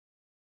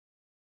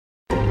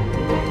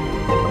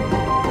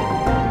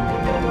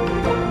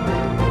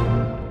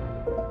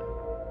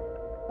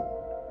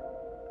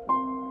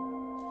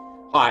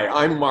Hi,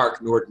 I'm Mark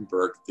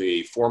Nordenberg,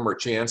 the former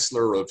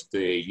chancellor of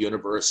the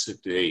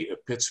University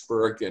of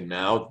Pittsburgh and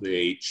now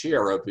the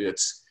chair of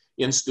its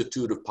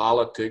Institute of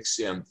Politics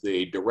and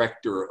the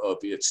director of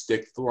its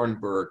Dick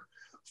Thornburgh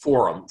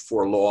Forum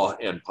for Law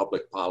and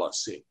Public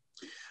Policy.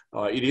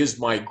 It is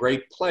my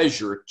great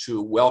pleasure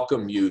to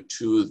welcome you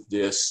to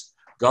this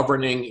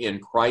Governing in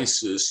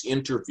Crisis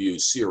interview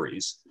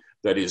series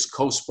that is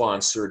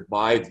co-sponsored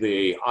by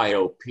the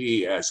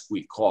IOP, as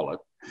we call it,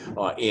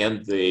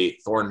 and the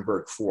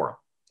Thornburgh Forum.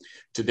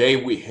 Today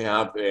we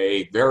have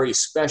a very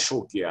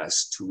special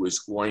guest who is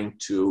going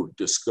to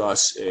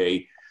discuss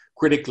a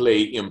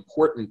critically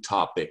important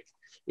topic,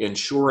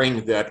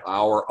 ensuring that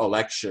our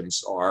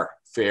elections are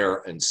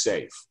fair and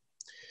safe.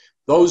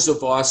 Those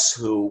of us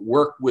who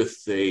work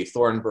with the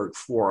Thornburgh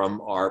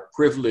Forum are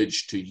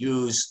privileged to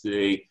use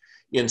the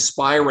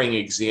inspiring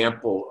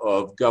example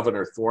of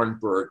Governor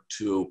Thornburgh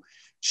to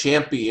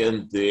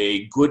champion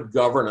the good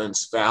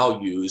governance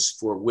values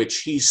for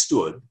which he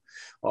stood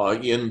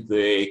in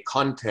the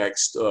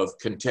context of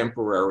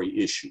contemporary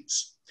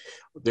issues.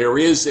 There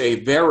is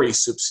a very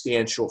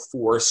substantial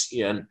force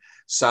in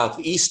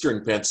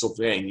southeastern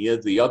Pennsylvania,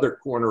 the other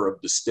corner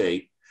of the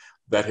state,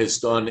 that has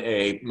done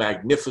a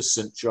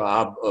magnificent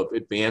job of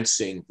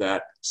advancing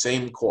that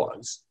same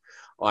cause.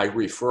 I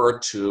refer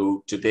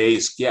to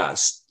today's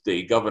guest,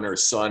 the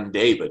governor's son,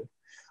 David,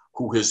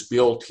 who has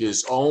built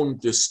his own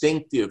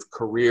distinctive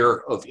career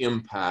of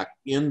impact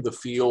in the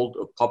field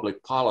of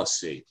public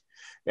policy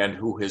and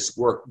who has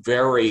worked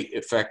very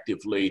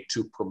effectively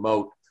to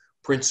promote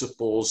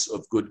principles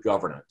of good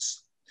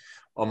governance.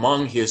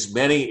 Among his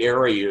many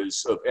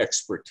areas of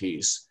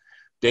expertise,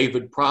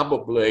 David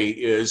probably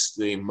is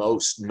the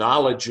most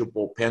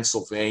knowledgeable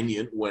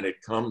Pennsylvanian when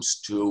it comes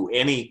to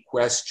any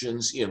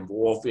questions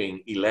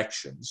involving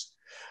elections.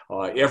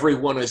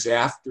 Everyone is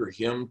after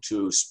him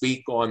to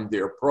speak on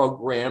their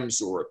programs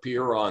or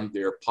appear on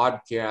their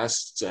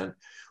podcasts, and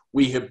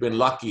we have been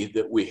lucky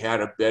that we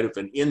had a bit of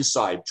an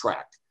inside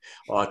track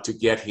to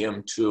get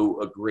him to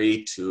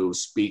agree to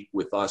speak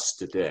with us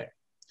today.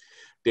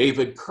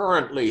 David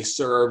currently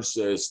serves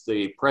as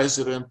the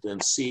president and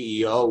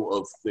CEO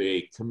of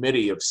the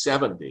Committee of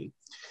 70,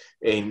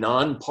 a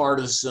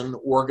nonpartisan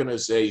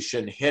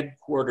organization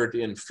headquartered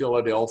in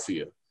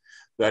Philadelphia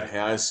that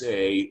has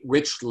a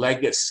rich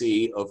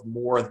legacy of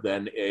more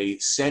than a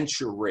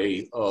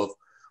century of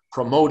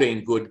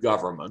promoting good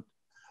government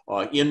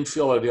in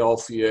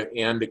Philadelphia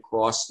and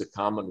across the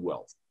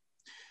Commonwealth.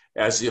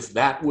 As if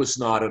that was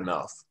not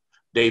enough,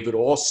 David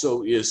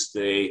also is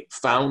the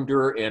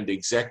founder and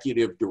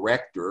executive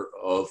director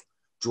of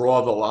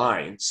Draw the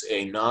Lines,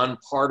 a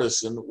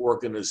nonpartisan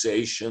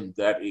organization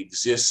that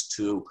exists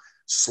to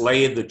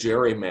slay the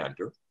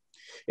gerrymander.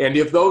 And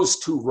if those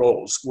two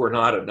roles were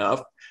not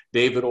enough,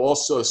 David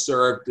also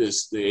served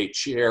as the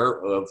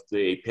chair of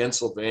the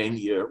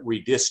Pennsylvania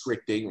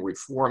Redistricting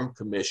Reform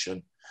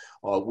Commission,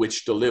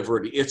 which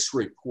delivered its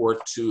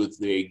report to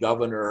the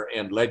governor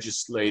and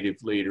legislative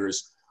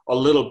leaders a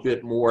little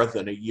bit more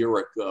than a year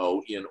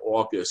ago in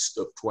August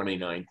of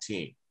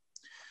 2019.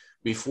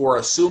 Before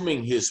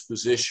assuming his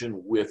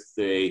position with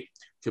the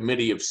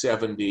Committee of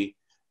 70,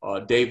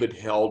 David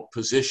held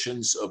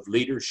positions of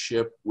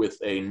leadership with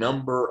a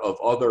number of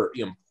other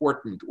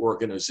important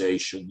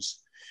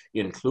organizations,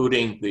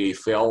 including the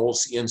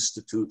Fels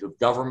Institute of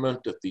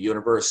Government at the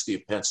University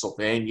of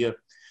Pennsylvania,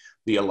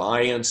 the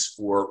Alliance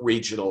for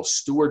Regional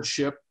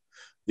Stewardship,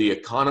 the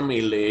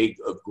Economy League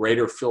of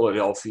Greater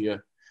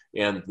Philadelphia,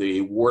 and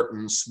the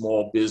Wharton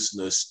Small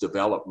Business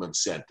Development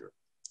Center.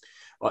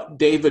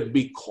 David,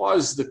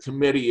 because the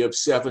Committee of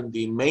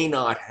 70 may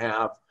not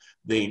have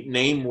the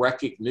name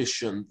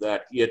recognition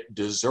that it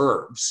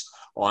deserves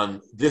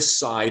on this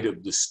side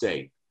of the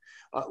state,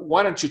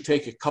 why don't you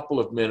take a couple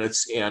of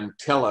minutes and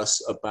tell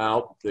us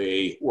about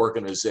the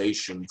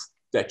organization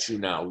that you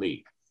now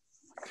lead?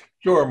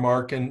 Sure,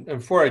 Mark. And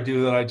before I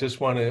do that, I just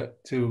want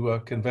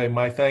to convey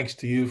my thanks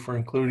to you for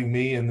including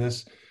me in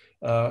this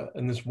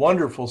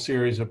wonderful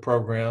series of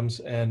programs,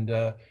 and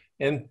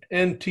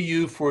to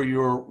you for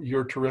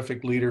your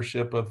terrific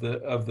leadership of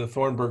the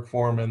Thornburgh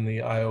Forum and the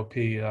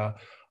IOP.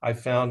 I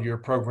found your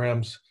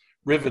programs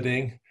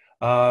riveting.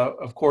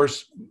 Of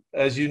course,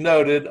 as you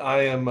noted,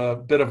 I am a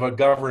bit of a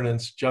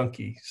governance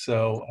junkie.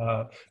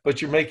 So,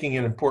 but you're making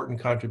an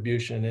important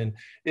contribution, and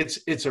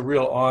it's a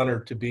real honor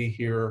to be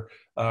here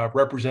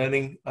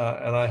representing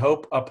and I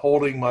hope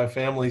upholding my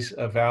family's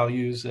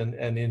values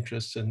and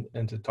interests,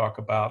 and to talk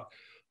about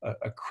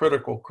a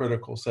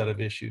critical set of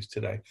issues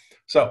today.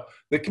 So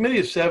the Committee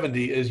of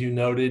 70, as you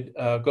noted,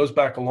 goes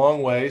back a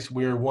long ways.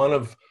 We're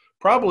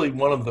probably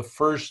one of the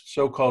first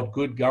so-called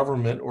good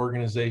government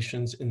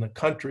organizations in the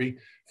country,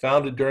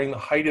 founded during the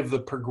height of the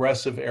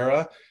progressive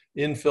era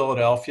in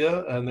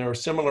Philadelphia. And there are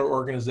similar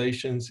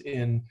organizations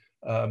in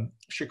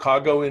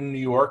Chicago and New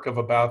York of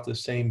about the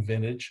same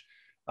vintage,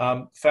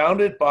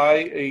 founded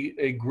by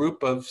a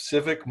group of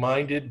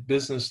civic-minded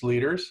business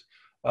leaders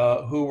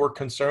who were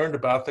concerned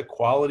about the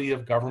quality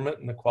of government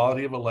and the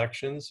quality of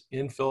elections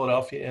in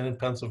Philadelphia and in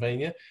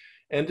Pennsylvania.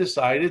 and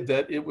decided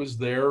that it was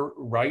their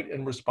right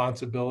and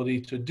responsibility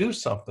to do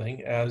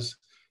something as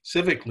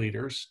civic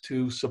leaders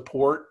to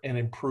support and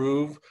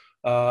improve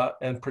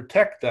and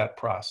protect that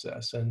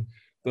process. And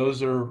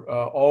those are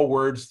all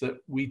words that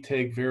we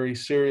take very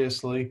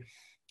seriously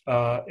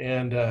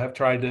and have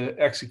tried to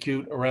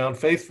execute around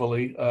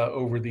faithfully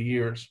over the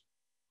years.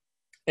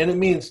 And it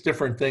means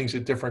different things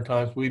at different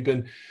times. We've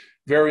been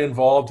very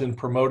involved in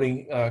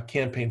promoting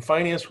campaign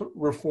finance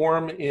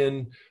reform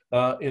in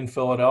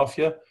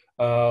Philadelphia.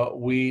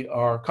 We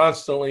are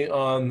constantly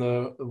on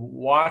the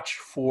watch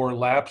for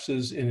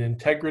lapses in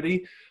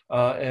integrity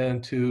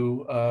and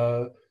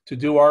to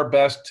do our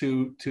best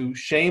to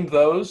shame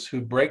those who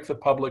break the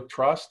public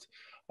trust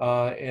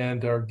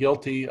and are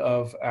guilty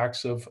of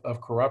acts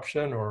of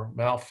corruption or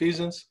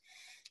malfeasance.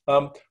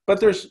 But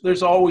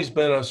there's always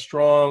been a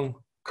strong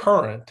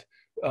current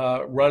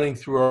running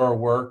through our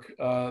work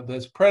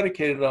that's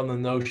predicated on the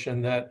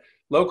notion that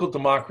local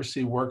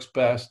democracy works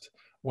best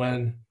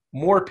when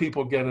more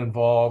people get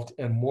involved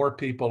and more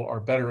people are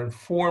better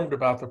informed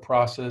about the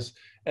process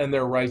and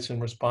their rights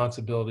and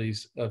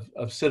responsibilities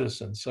of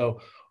citizens. So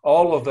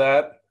all of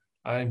that,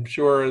 I'm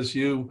sure as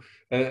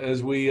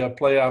we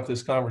play out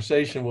this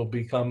conversation, will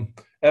become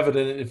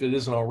evident, if it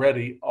isn't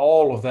already.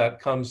 All of that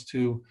comes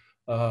to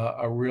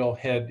a real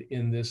head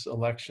in this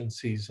election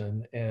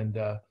season, and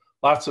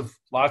lots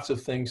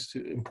of things,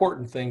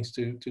 important things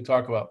to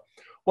talk about.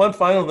 One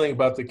final thing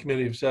about the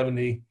Committee of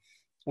 70,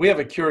 we have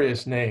a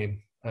curious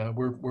name.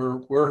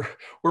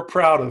 We're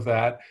proud of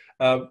that.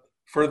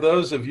 For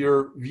those of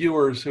your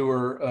viewers who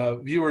are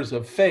viewers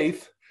of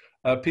faith,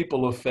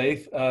 people of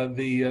faith,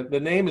 the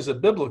name is a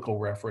biblical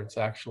reference,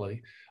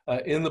 actually.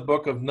 In the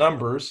book of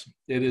Numbers,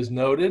 it is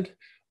noted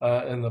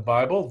in the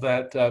Bible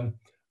that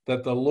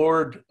the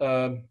Lord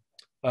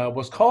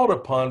was called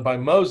upon by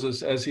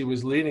Moses as he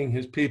was leading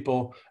his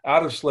people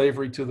out of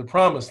slavery to the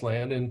promised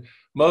land. And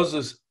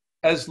Moses,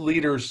 as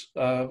leaders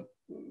can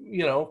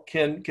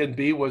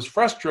be, was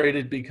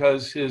frustrated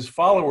because his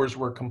followers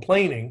were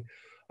complaining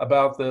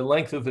about the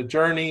length of the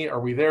journey. Are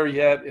we there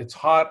yet? It's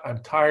hot. I'm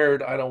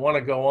tired. I don't want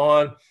to go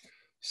on.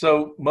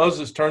 So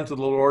Moses turned to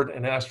the Lord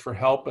and asked for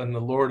help, and the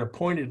Lord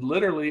appointed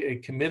literally a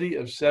committee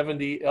of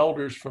 70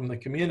 elders from the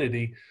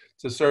community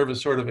to serve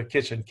as sort of a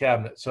kitchen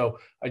cabinet. So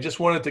I just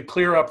wanted to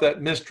clear up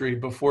that mystery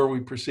before we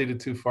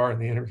proceeded too far in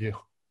the interview.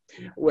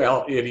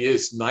 Well, it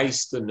is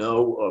nice to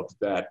know of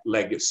that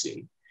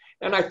legacy.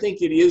 And I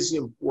think it is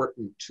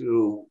important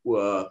to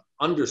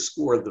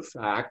underscore the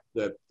fact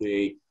that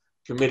the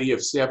Committee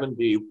of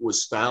 70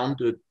 was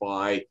founded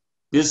by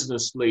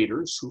business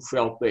leaders who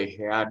felt they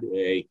had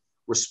a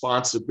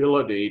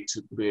responsibility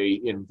to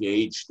be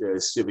engaged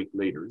as civic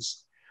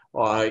leaders.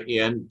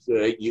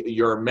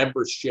 Your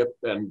membership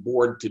and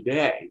board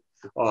today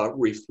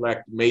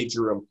reflect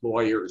major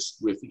employers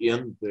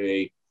within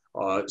the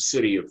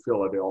city of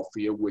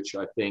Philadelphia, which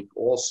I think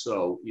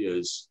also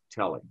is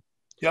telling.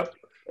 Yep.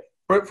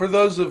 For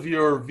those of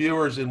your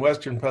viewers in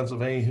Western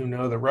Pennsylvania who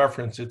know the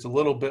reference, it's a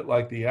little bit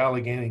like the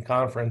Allegheny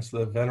Conference,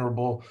 the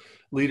venerable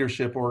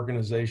leadership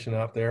organization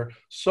out there,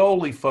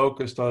 solely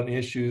focused on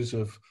issues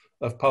of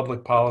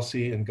public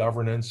policy and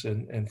governance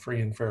and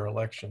free and fair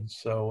elections.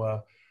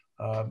 So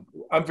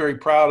I'm very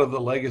proud of the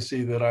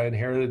legacy that I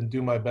inherited and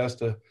do my best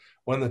to,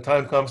 when the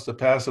time comes, to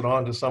pass it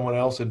on to someone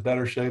else in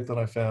better shape than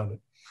I found it.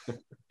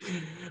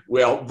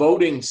 Well,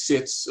 voting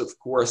sits, of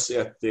course,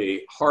 at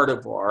the heart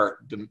of our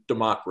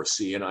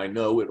democracy, and I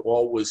know it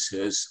always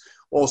has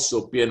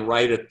also been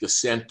right at the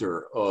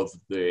center of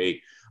the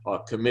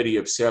Committee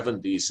of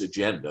 70's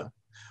agenda.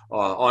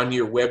 On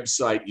your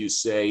website, you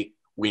say,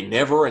 "We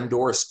never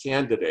endorse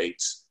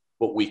candidates,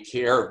 but we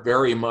care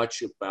very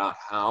much about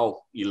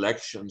how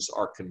elections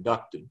are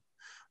conducted.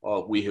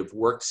 We have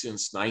worked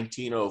since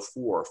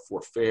 1904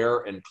 for fair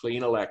and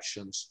clean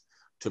elections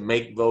to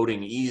make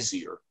voting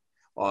easier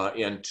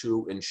and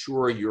to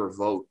ensure your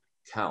vote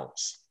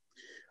counts."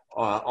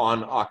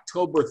 On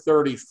October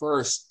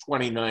 31st,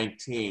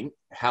 2019,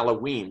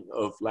 Halloween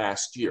of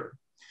last year,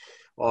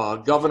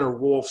 Governor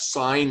Wolf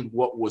signed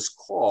what was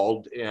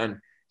called an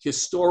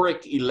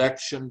historic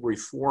election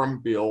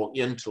reform bill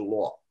into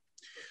law.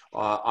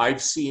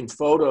 I've seen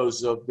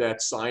photos of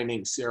that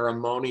signing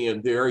ceremony,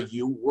 and there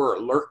you were,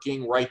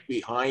 lurking right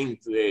behind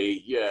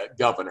the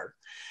governor.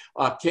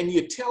 Can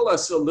you tell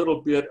us a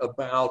little bit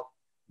about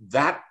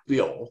that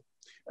bill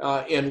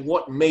and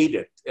what made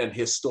it an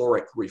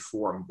historic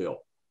reform bill?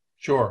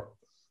 Sure.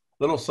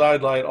 Little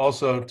sidelight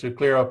also to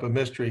clear up a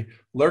mystery.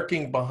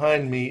 Lurking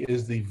behind me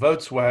is the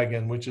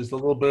Volkswagen, which is a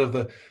little bit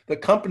of the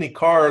company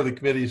car of the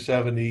Committee of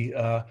 70,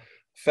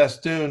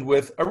 festooned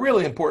with a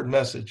really important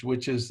message,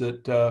 which is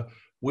that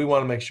we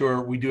want to make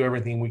sure we do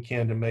everything we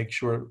can to make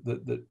sure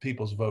that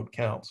people's vote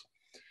counts.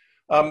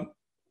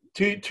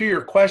 To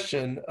your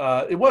question,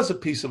 it was a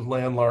piece of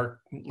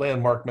landmark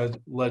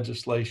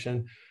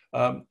legislation.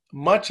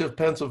 Much of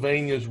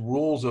Pennsylvania's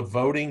rules of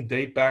voting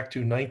date back to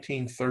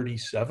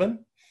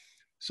 1937.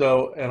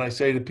 So, and I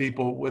say to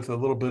people with a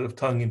little bit of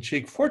tongue in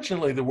cheek,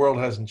 fortunately, the world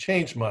hasn't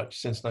changed much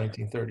since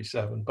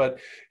 1937, but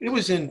it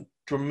was in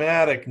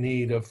dramatic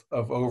need of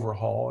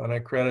overhaul. And I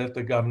credit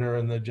the governor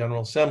and the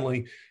General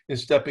Assembly in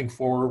stepping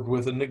forward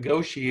with a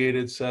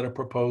negotiated set of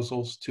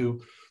proposals to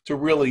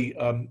really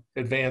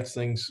advance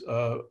things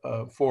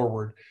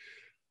forward.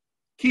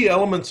 Key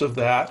elements of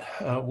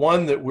that,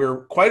 one that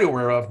we're quite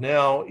aware of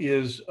now,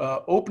 is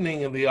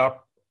opening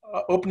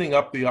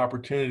up the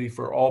opportunity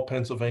for all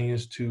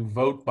Pennsylvanians to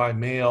vote by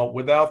mail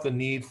without the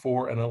need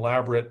for an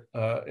elaborate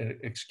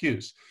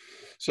excuse.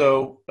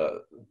 So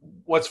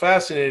what's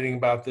fascinating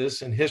about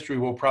this, and history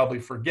will probably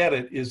forget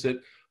it, is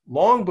that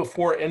long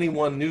before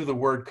anyone knew the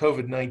word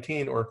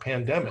COVID-19 or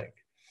pandemic,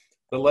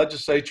 the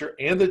legislature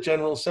and the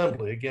General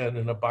Assembly, again,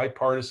 in a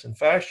bipartisan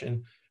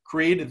fashion,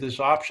 created this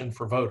option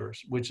for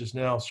voters, which is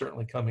now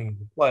certainly coming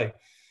into play.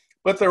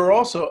 But there are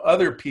also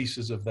other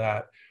pieces of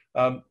that.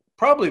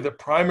 Probably the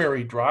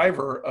primary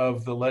driver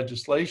of the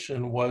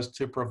legislation was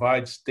to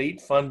provide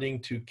state funding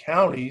to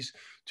counties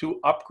to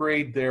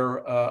upgrade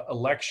their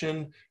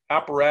election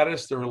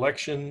apparatus, their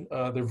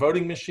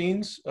voting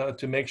machines,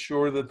 to make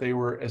sure that they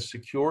were as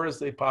secure as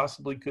they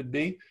possibly could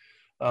be,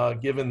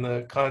 given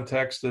the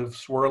context of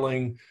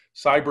swirling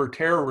cyber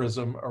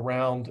terrorism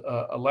around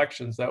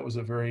elections. That was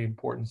a very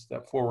important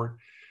step forward.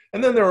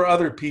 And then there are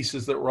other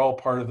pieces that were all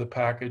part of the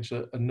package.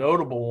 A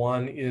notable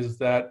one is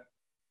that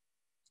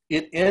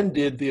it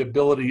ended the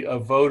ability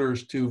of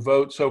voters to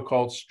vote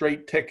so-called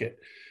straight ticket,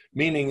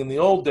 meaning in the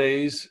old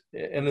days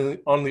and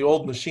on the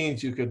old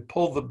machines, you could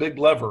pull the big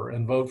lever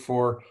and vote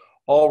for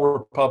all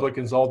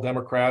Republicans, all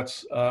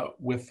Democrats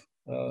with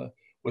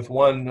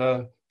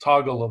one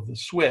toggle of the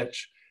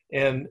switch.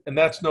 And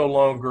that's no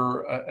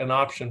longer an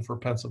option for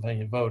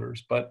Pennsylvania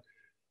voters. But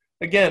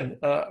again,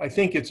 I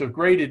think it's a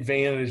great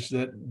advantage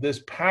that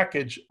this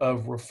package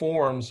of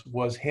reforms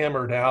was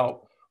hammered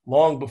out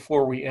long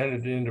before we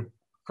entered into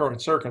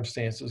current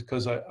circumstances,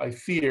 because I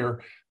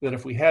fear that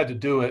if we had to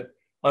do it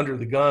under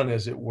the gun,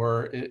 as it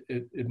were,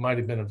 it might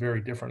have been a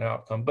very different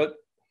outcome. But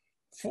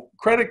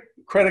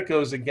credit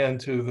goes again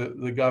to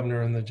the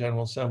governor and the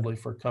General Assembly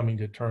for coming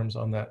to terms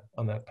on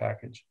that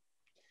package.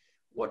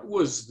 What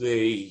was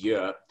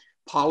the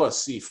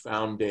policy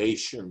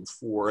foundation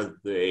for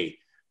the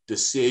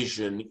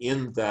decision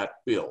in that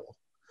bill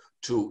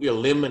to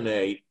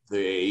eliminate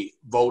the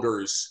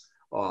voters'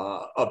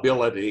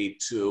 ability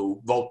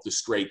to vote the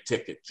straight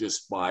ticket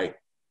just by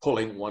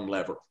pulling one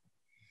lever?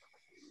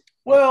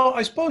 Well,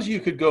 I suppose you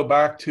could go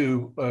back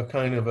to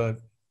kind of a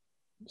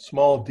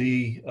small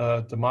d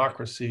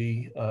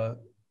democracy,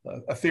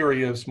 a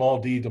theory of small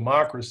d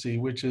democracy,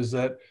 which is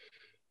that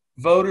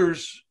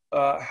voters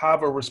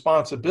have a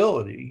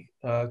responsibility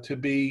to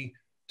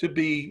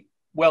be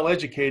well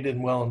educated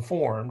and well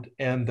informed,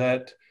 and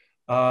that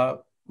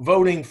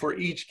voting for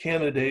each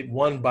candidate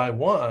one by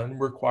one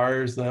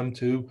requires them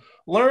to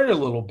learn a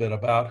little bit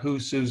about who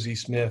Susie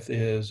Smith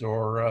is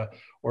or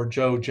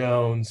Joe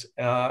Jones,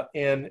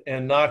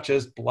 and not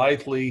just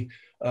blithely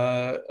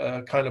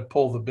kind of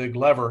pull the big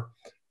lever.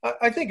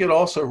 I think it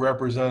also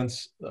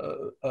represents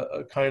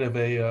a kind of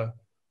a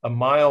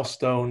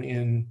milestone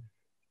in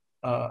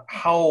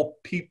how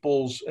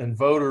people's and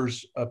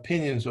voters'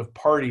 opinions of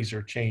parties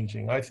are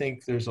changing. I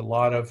think there's a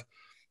lot of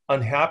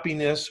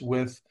unhappiness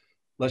with,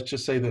 let's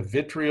just say, the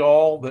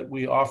vitriol that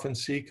we often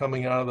see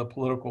coming out of the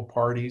political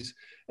parties.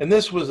 And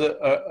this was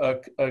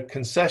a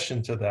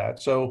concession to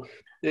that. So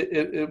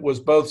it was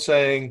both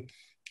saying,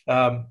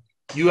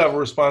 you have a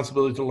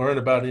responsibility to learn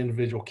about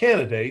individual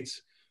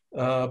candidates,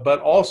 but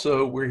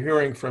also we're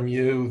hearing from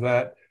you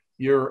that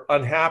you're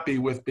unhappy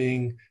with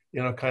being,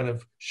 kind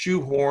of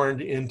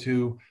shoehorned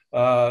into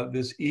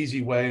this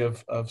easy way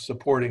of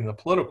supporting the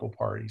political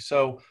party.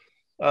 So,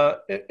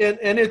 and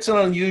it's an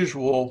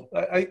unusual,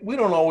 we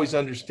don't always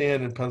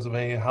understand in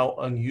Pennsylvania how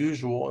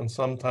unusual and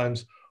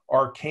sometimes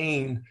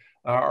arcane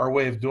our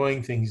way of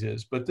doing things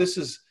is. But this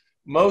is,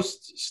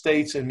 most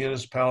states and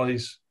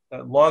municipalities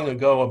long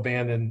ago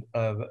abandoned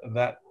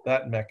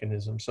that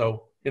mechanism.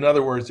 So in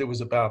other words, it was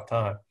about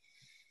time.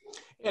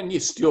 And you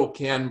still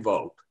can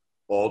vote,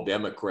 all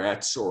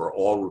Democrats or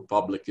all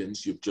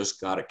Republicans. You've just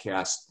got to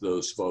cast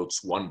those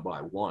votes one by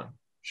one.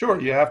 Sure,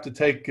 you have to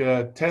take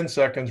 10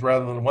 seconds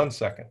rather than 1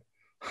 second.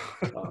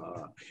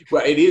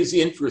 Well, it is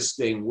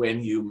interesting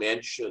when you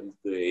mentioned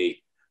the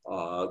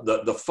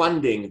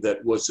funding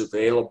that was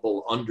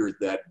available under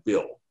that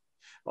bill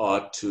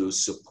to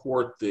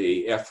support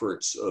the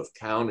efforts of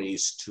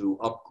counties to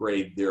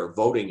upgrade their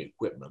voting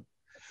equipment.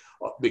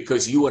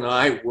 Because you and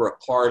I were a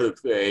part of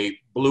a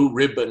blue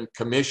ribbon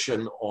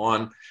commission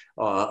on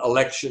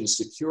election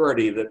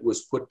security that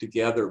was put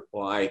together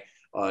by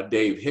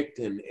Dave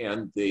Hickton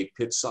and the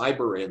Pitt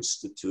Cyber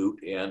Institute.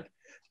 And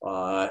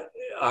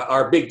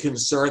our big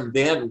concern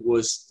then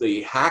was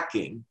the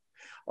hacking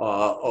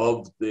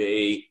of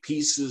the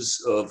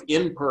pieces of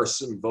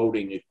in-person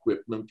voting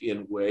equipment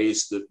in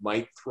ways that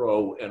might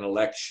throw an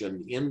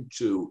election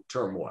into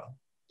turmoil.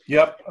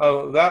 Yep,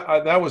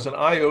 that was an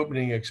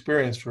eye-opening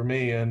experience for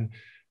me, and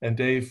and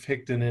Dave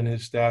Hickton and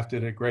his staff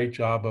did a great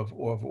job of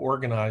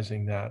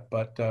organizing that.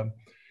 But,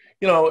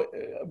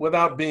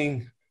 without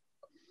being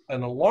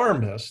an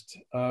alarmist,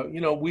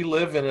 we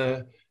live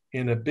in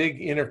a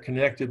big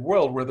interconnected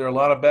world where there are a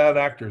lot of bad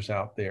actors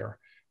out there.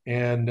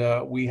 And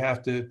we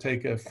have to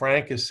take a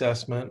frank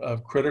assessment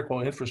of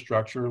critical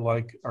infrastructure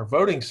like our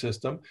voting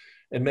system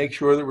and make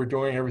sure that we're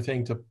doing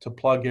everything to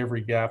plug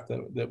every gap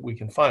that we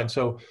can find.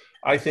 So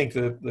I think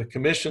that the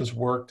commission's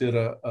work did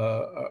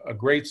a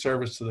great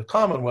service to the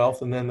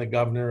Commonwealth, and then the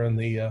governor and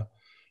the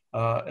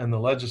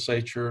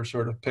legislature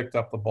sort of picked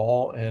up the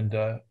ball and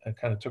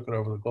kind of took it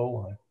over the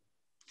goal line.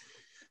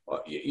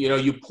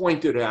 You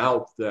pointed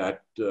out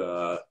that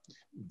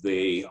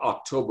the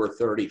October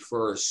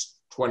 31st,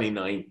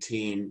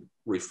 2019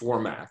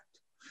 Reform Act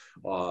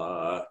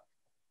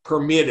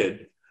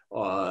permitted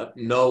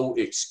no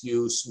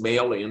excuse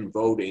mail-in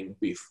voting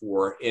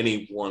before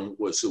anyone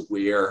was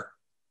aware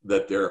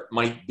that there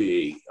might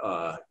be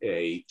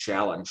a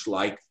challenge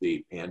like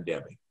the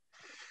pandemic.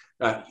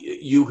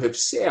 You have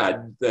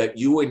said that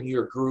you and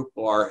your group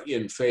are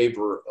in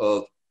favor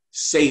of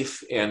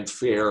safe and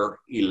fair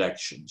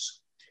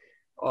elections.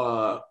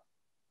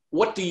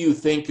 What do you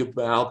think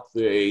about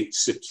the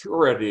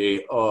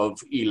security of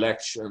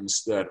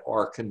elections that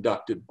are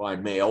conducted by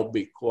mail?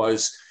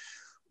 Because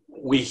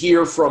we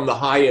hear from the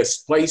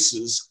highest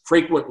places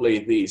frequently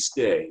these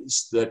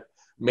days that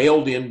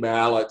mailed-in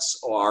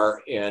ballots are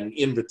an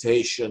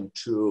invitation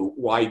to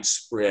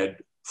widespread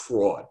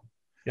fraud.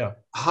 Yeah.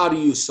 How do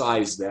you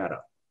size that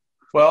up?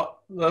 Well,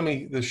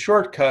 the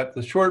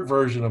short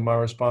version of my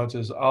response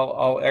is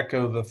I'll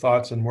echo the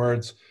thoughts and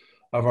words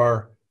of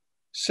our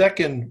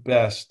second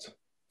best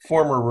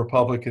former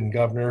Republican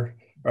governor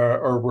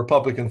or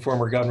Republican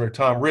former governor,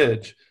 Tom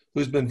Ridge,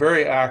 who's been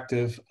very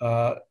active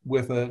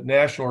with a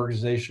national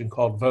organization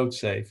called Vote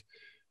Safe,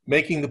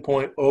 making the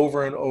point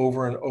over and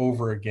over and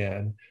over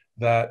again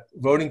that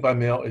voting by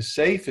mail is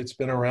safe. It's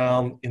been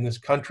around in this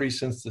country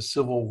since the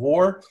Civil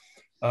War.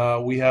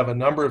 We have a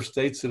number of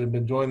states that have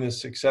been doing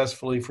this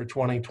successfully for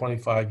 20,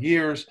 25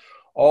 years.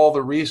 All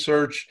the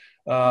research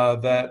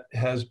that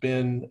has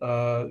been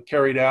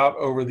carried out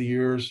over the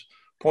years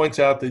points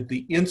out that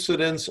the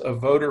incidence of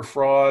voter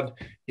fraud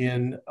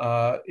in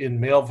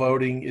mail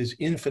voting is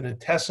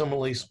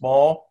infinitesimally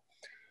small.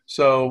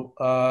 So,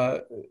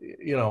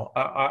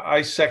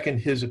 I second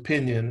his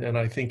opinion, and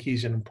I think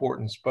he's an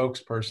important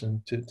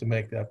spokesperson to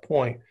make that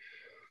point.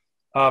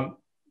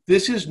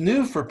 This is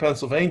new for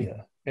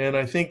Pennsylvania, and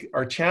I think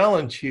our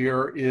challenge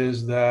here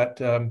is that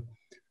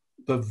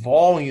the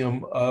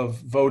volume of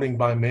voting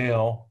by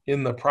mail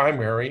in the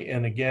primary,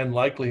 and again,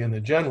 likely in the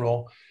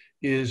general,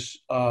 is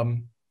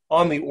on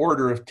the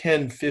order of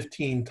 10,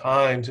 15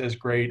 times as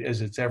great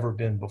as it's ever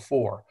been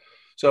before.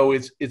 So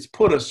it's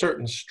put a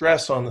certain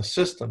stress on the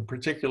system,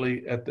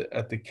 particularly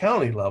at the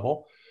county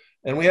level.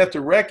 And we have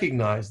to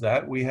recognize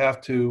that. We have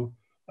to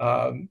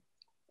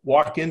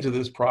walk into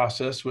this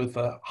process with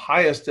the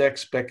highest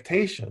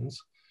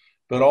expectations,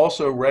 but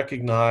also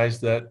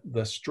recognize that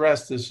the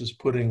stress this is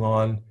putting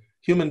on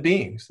human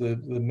beings, the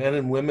men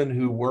and women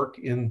who work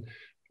in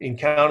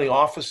county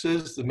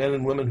offices, the men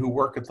and women who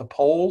work at the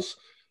polls.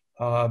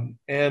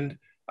 And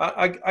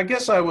I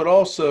guess I would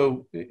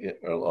also,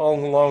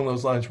 along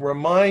those lines,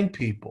 remind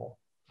people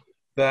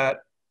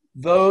that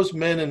those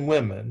men and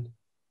women,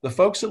 the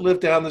folks that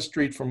live down the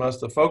street from us,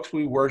 the folks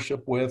we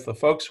worship with, the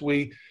folks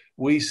we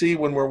see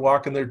when we're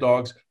walking their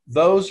dogs,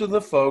 those are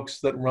the folks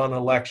that run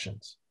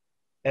elections.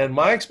 And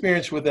my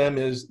experience with them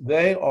is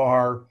they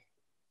are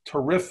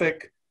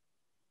terrific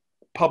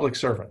public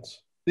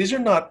servants. These are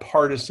not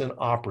partisan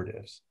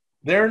operatives.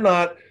 They're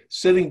not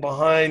sitting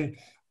behind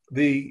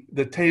the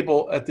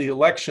table at the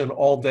election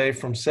all day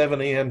from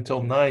 7 a.m.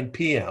 till 9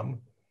 p.m.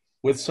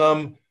 with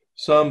some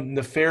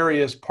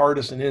nefarious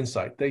partisan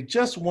insight. They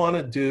just want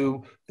to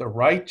do the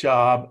right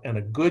job and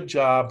a good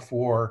job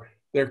for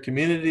their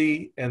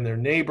community and their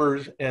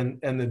neighbors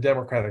and the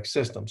democratic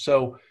system.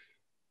 So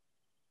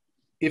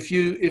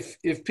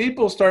if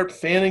people start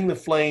fanning the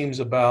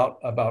flames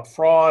about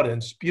fraud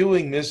and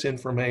spewing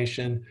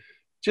misinformation,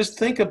 just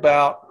think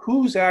about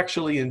who's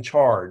actually in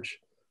charge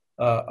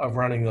of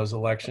running those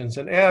elections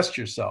and ask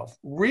yourself,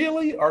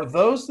 really, are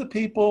those the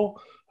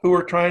people who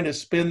are trying to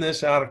spin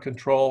this out of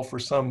control for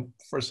some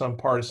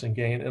partisan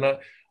gain? And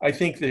I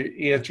think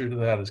the answer to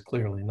that is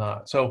clearly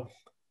not. So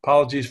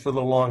apologies for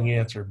the long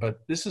answer, but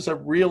this is a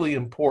really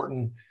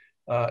important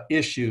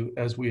issue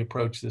as we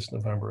approach this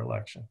November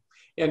election.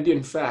 And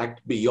in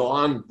fact,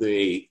 beyond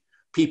the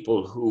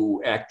people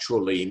who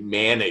actually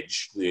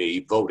manage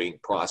the voting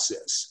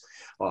process,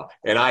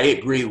 and I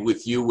agree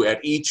with you,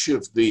 at each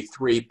of the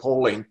 3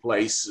 polling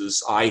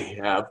places I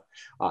have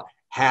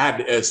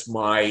had as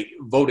my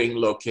voting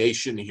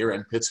location here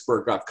in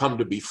Pittsburgh, I've come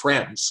to be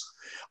friends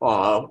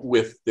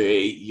with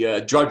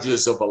the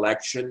judges of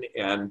election.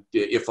 And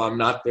if I'm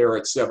not there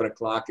at 7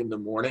 o'clock in the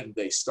morning,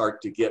 they start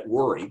to get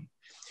worried.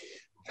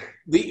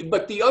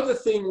 But the other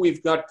thing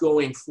we've got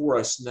going for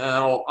us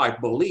now, I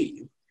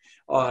believe,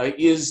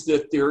 is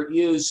that there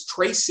is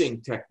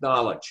tracing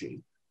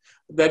technology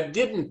that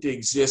didn't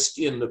exist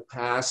in the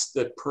past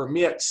that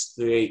permits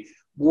the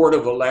Board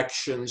of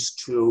Elections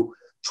to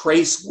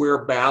trace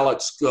where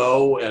ballots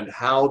go and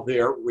how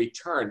they're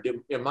returned.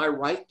 Am I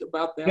right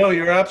about that? No,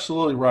 you're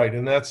absolutely right,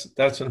 and that's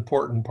an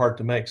important part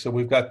to make. So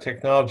we've got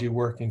technology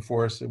working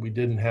for us that we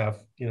didn't have,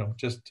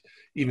 just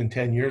even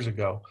 10 years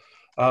ago.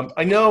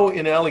 I know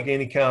in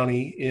Allegheny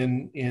County,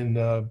 in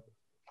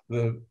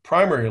the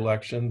primary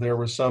election, there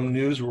were some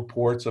news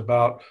reports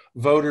about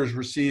voters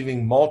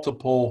receiving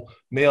multiple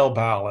mail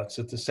ballots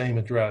at the same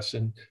address,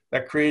 and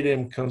that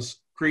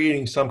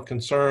creating some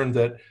concern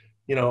that,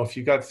 if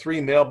you got 3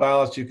 mail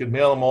ballots, you could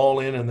mail them all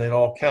in and they'd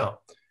all count.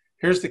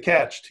 Here's the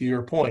catch to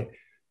your point.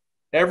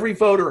 Every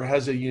voter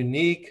has a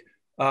unique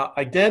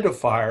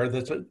identifier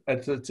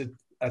that's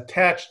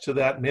attached to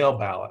that mail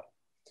ballot.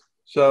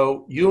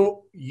 So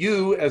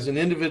you as an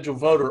individual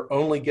voter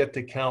only get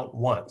to count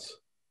once.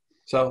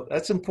 So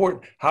that's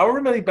important. However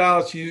many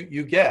ballots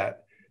you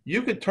get,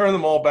 you could turn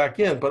them all back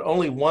in, but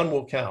only one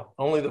will count.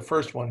 Only the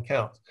first one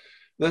counts.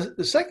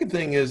 The second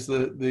thing is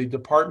the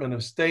Department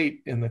of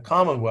State in the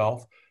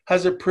Commonwealth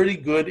has a pretty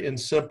good and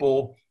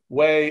simple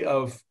way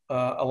of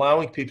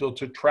allowing people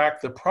to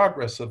track the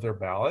progress of their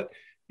ballot.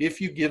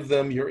 If you give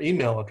them your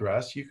email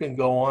address, you can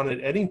go on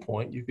at any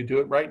point. You could do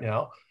it right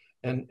now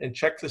and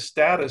check the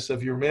status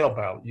of your mail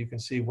ballot. You can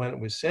see when it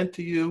was sent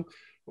to you,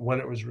 when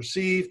it was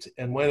received,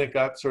 and when it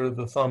got sort of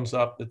the thumbs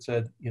up that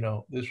said,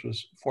 this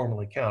was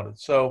formally counted.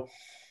 So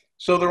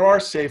there are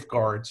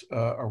safeguards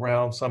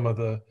around some of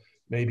the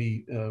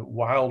maybe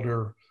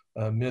wilder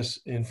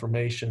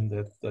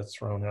misinformation that's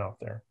thrown out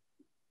there.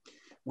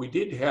 We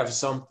did have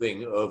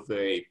something of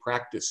a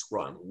practice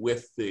run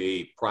with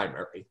the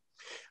primary,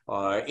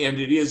 and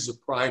it is a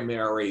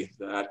primary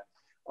that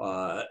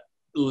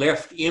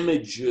left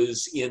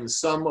images in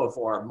some of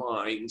our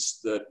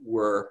minds that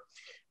were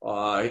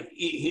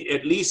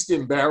at least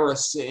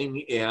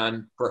embarrassing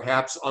and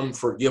perhaps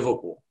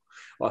unforgivable.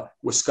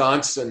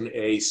 Wisconsin,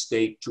 a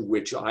state to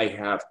which I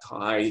have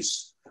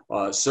ties,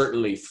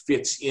 certainly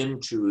fits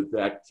into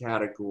that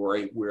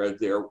category, where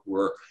there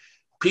were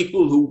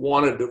people who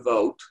wanted to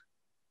vote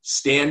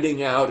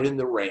standing out in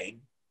the rain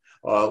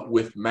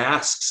with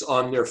masks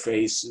on their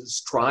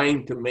faces,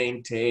 trying to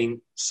maintain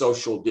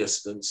social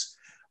distance.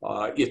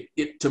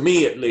 To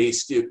me, at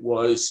least, it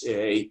was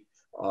a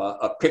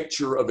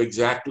picture of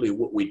exactly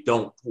what we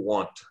don't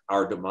want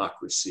our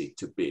democracy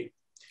to be.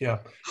 Yeah.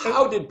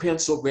 How did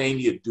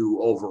Pennsylvania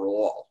do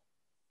overall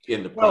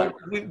in the primary?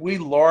 Well, we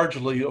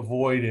largely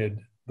avoided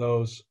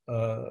those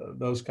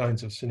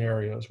kinds of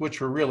scenarios, which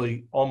were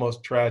really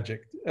almost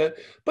tragic,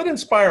 but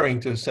inspiring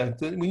to a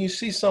sense. When you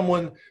see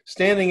someone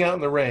standing out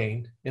in the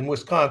rain in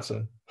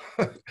Wisconsin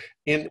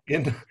in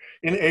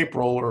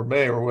April or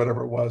May or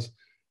whatever it was,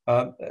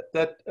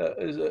 that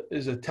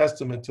is a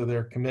testament to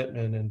their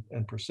commitment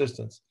and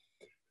persistence.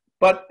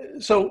 But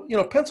so,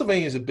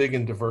 Pennsylvania is a big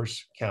and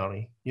diverse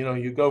county.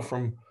 You go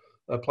from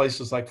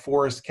places like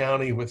Forest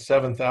County with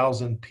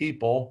 7,000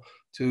 people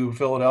to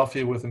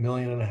Philadelphia with 1.5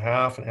 million,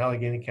 and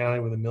Allegheny County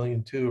with 1.2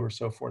 million or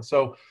so forth.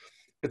 So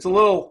it's a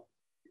little,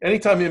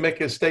 anytime you make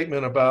a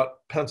statement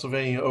about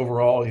Pennsylvania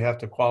overall, you have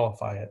to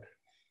qualify it.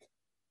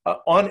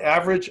 On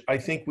average, I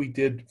think we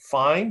did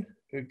fine,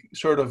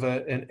 sort of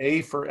an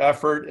A for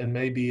effort and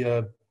maybe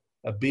a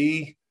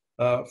B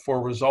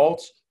for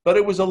results, but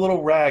it was a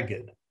little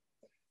ragged.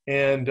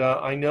 And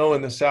I know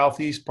in the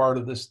southeast part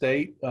of the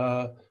state,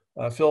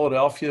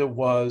 Philadelphia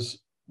was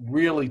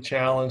really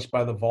challenged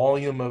by the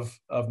volume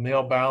of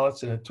mail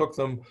ballots, and it took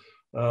them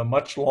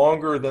much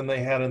longer than they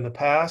had in the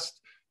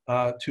past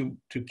to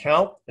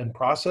count and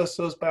process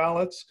those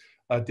ballots.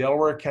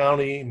 Delaware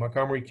County,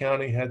 Montgomery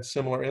County had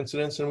similar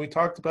incidents, and we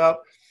talked about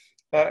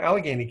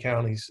Allegheny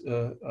County's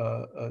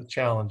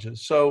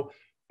challenges. So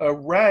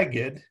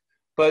ragged,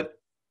 but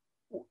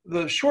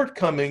the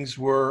shortcomings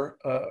were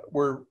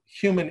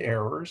human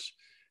errors,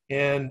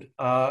 and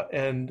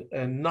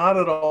not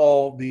at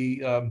all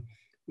the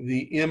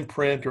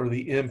imprint or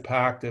the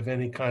impact of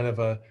any kind of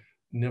a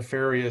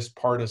nefarious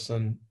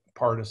partisan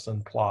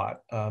plot.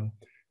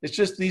 It's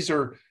just these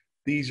are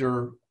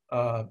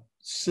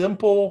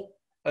simple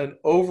and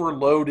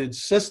overloaded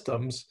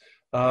systems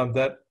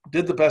that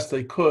did the best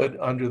they could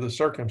under the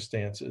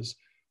circumstances.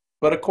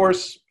 But of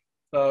course,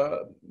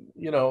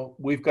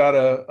 we've got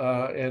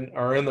to and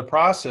are in the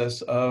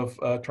process of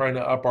trying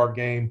to up our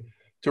game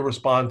to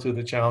respond to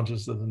the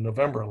challenges of the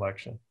November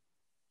election.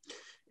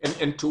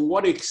 And to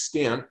what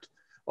extent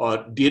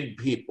did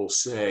people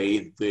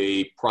say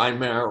the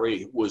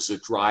primary was a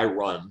dry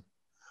run?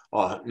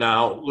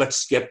 Now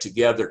let's get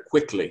together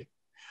quickly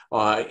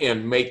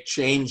and make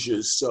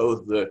changes so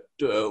that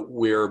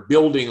we're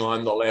building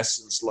on the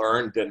lessons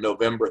learned, and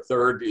November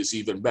 3rd is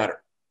even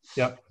better.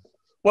 Yep.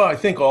 Well, I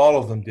think all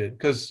of them did,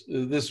 because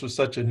this was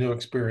such a new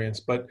experience.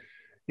 But,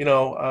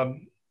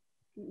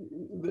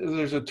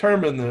 there's a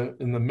term in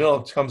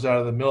the comes out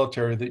of the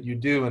military that you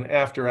do an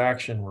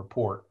after-action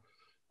report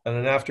and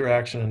an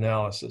after-action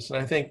analysis. And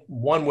I think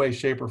one way,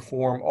 shape, or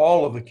form,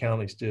 all of the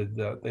counties did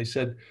that. They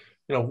said,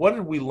 what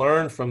did we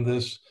learn from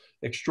this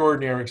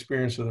extraordinary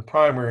experience of the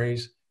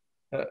primaries?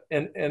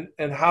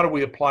 and how do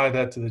we apply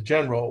that to the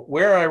general?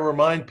 Where I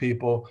remind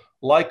people,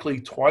 likely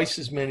twice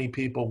as many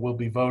people will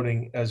be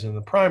voting as in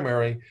the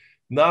primary.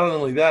 Not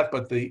only that,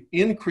 but the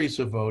increase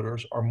of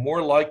voters are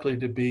more likely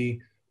to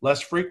be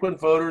less frequent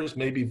voters,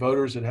 maybe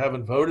voters that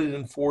haven't voted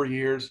in 4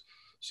 years.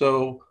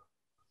 So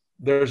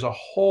there's a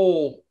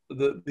whole,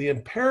 the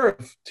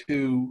imperative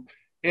to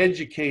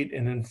educate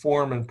and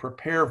inform and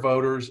prepare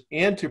voters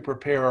and to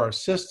prepare our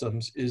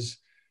systems is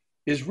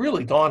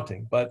really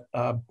daunting. But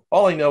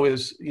all I know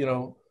is,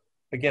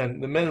 again,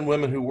 the men and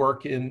women who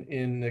work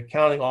in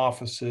accounting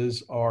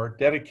offices are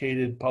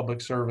dedicated public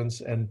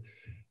servants, and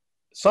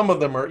some of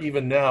them are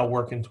even now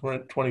working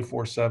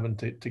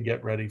 24/7 to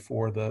get ready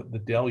for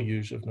the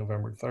deluge of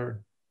November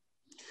 3rd.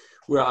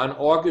 Well, on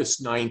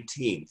August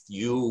 19th,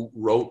 you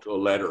wrote a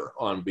letter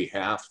on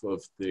behalf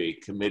of the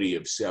Committee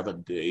of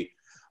 70,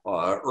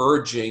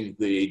 urging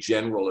the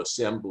General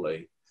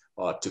Assembly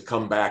to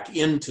come back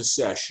into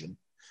session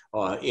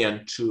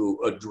and to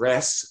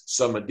address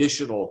some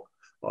additional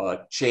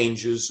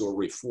changes or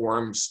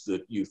reforms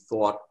that you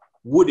thought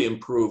would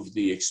improve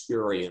the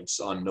experience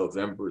on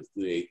November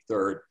the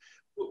 3rd.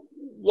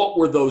 What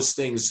were those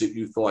things that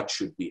you thought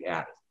should be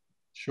added?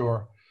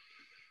 Sure.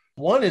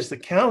 One is the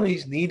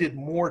counties needed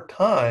more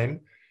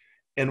time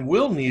and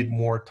will need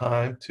more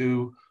time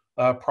to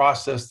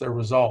process their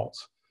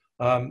results.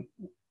 The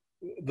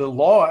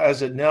law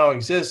as it now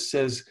exists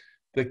says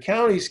the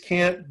counties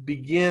can't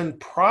begin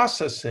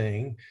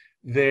processing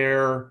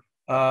their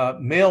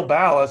mail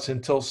ballots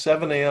until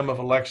 7 a.m. of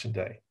election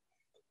day.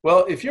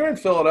 Well, if you're in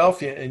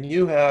Philadelphia and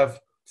you have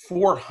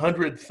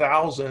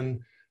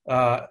 400,000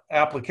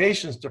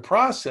 applications to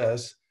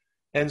process,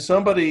 and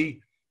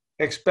somebody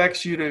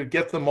expects you to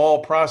get them all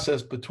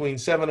processed between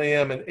 7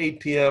 a.m. and 8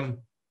 p.m.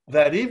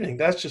 that evening,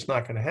 that's just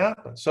not going to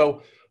happen.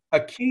 So a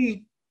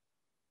key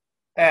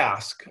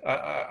ask,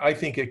 I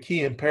think a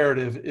key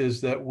imperative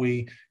is that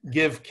we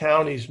give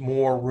counties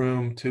more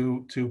room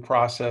to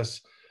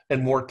process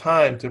and more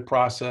time to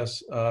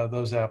process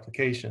those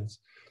applications.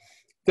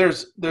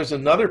 There's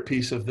another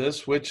piece of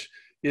this, which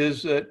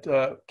is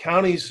that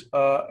counties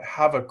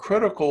have a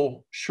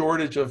critical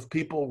shortage of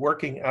people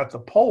working at the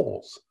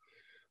polls.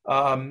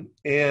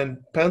 And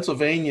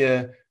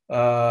Pennsylvania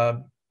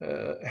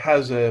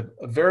has a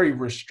very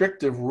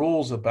restrictive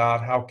rules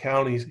about how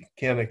counties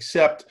can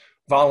accept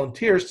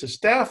volunteers to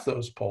staff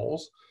those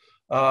polls.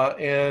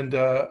 And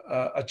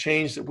a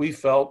change that we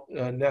felt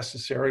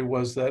necessary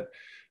was that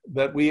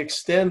we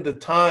extend the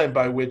time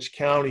by which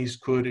counties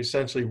could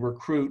essentially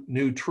recruit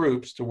new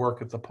troops to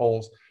work at the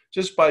polls.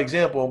 Just by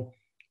example,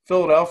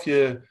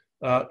 Philadelphia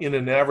in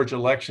an average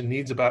election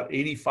needs about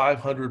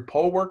 8,500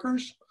 poll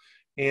workers.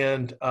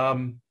 And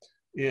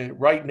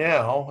right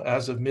now,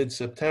 as of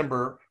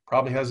mid-September,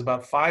 probably has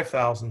about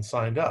 5,000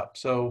 signed up.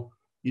 So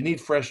you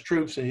need fresh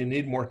troops, and you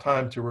need more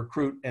time to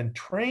recruit and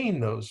train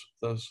those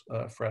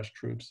fresh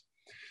troops.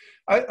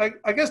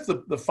 I guess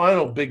the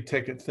final big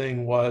ticket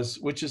thing was,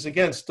 which is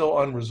again still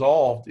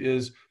unresolved,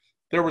 is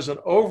there was an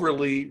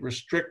overly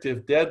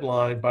restrictive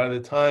deadline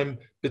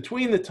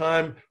between the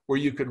time where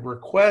you could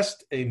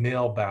request a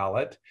mail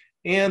ballot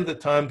and the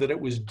time that it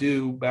was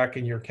due back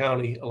in your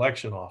county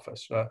election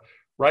office.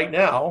 Right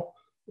now,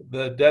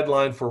 the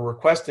deadline for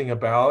requesting a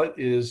ballot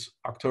is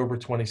October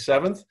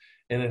 27th,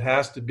 and it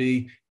has to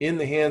be in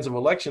the hands of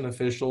election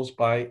officials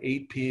by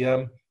 8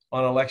 p.m.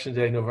 on election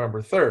day,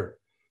 November 3rd.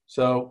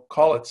 So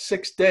call it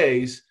 6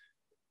 days,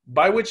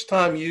 by which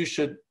time you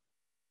should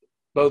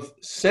both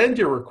send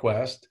your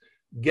request,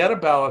 get a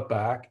ballot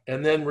back,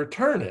 and then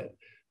return it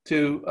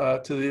to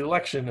the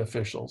election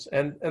officials.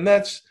 And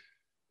that's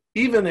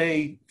even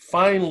a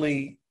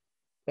finely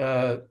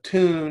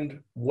tuned,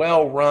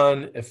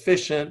 well-run,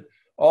 efficient,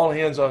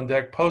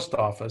 all-hands-on-deck post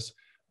office.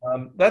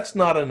 That's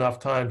not enough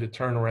time to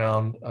turn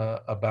around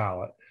a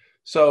ballot.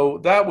 So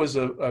that was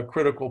a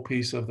critical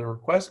piece of the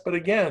request. But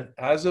again,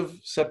 as of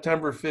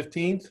September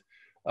 15th,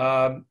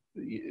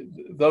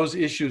 those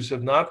issues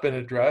have not been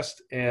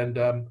addressed,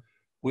 and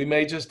we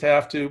may just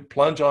have to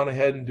plunge on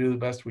ahead and do the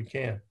best we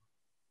can.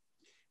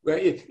 Well,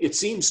 it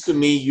seems to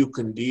me you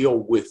can deal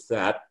with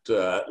that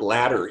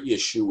latter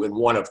issue in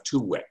one of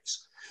two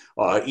ways.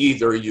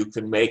 Either you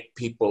can make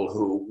people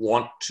who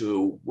want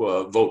to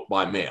vote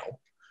by mail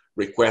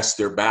request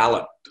their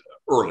ballot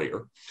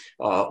earlier,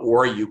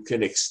 or you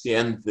can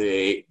extend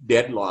the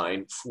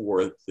deadline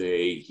for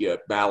the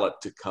ballot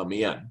to come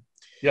in.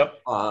 Yep.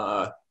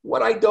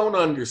 What I don't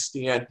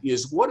understand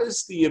is, what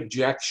is the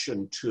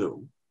objection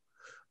to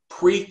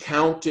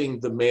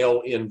pre-counting the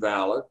mail-in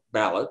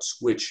ballots,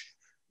 which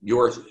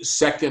your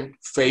second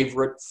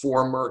favorite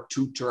former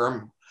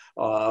two-term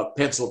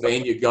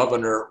Pennsylvania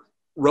governor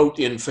wrote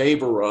in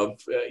favor of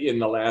in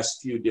the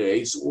last few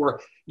days,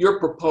 or your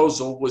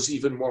proposal was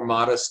even more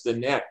modest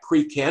than that,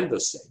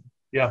 pre-canvassing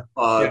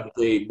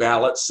the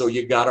ballots so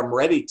you got them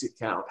ready to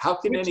count. How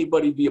can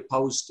anybody be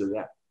opposed to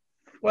that?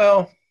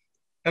 Well,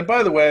 and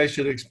by the way, I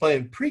should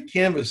explain,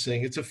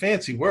 pre-canvassing, it's a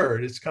fancy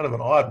word. It's kind of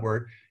an odd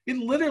word. It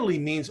literally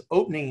means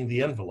opening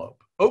the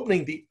envelope,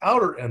 opening the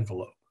outer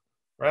envelope,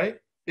 right?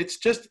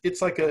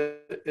 it's like an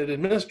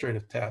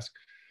administrative task.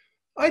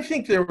 I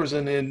think there was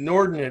an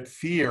inordinate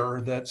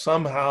fear that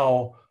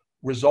somehow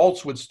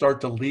results would start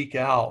to leak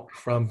out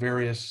from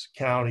various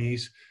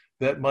counties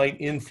that might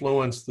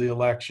influence the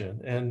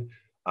election. And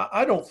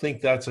I don't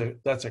think that's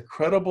a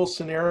credible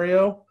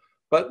scenario.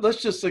 But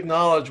let's just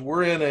acknowledge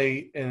we're in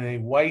a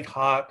white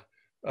hot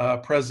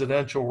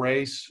presidential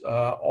race.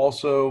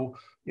 Also,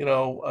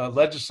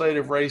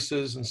 legislative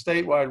races and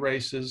statewide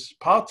races.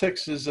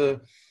 Politics is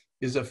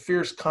a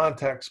fierce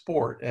contact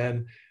sport,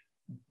 and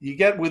you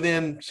get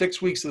within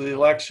 6 weeks of the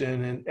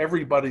election and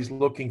everybody's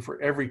looking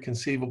for every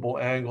conceivable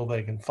angle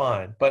they can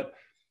find. But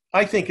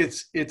I think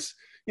it's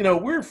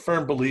we're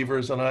firm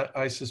believers, and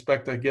I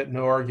suspect I get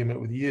no argument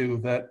with you,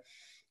 that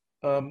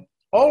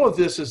all of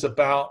this is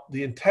about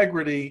the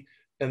integrity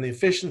and the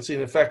efficiency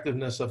and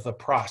effectiveness of the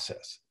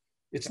process.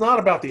 It's not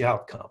about the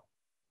outcome.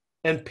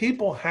 And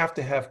people have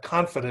to have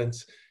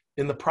confidence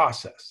in the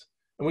process.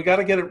 And we got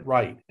to get it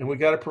right. And we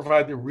got to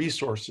provide the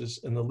resources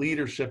and the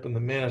leadership and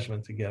the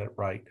management to get it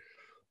right.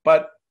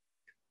 But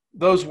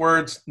those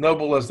words,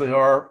 noble as they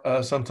are,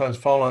 sometimes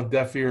fall on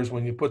deaf ears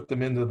when you put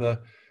them into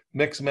the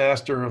mix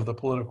master of the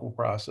political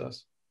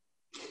process.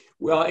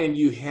 Well, and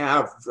you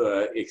have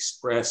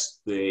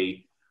expressed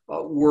the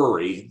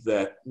worry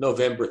that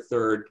November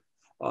 3rd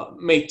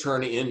may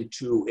turn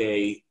into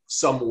a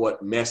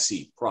somewhat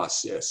messy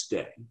process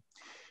day.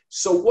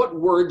 So what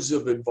words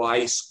of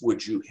advice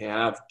would you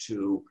have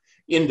to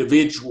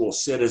individual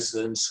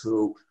citizens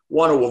who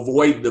want to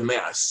avoid the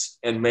mess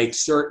and make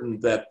certain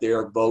that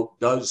their vote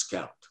does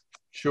count?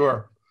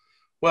 Sure.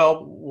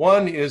 Well,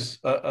 one is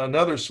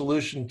another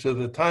solution to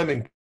the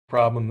timing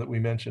problem that we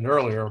mentioned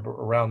earlier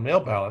around mail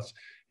ballots.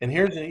 And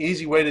here's an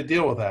easy way to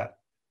deal with that.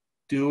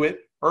 Do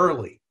it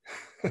early.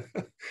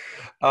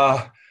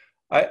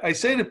 I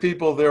say to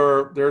people,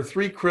 there are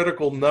three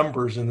critical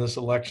numbers in this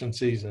election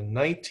season: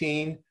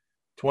 19,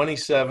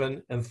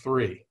 27, and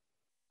 3.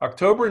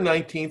 October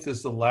 19th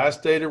is the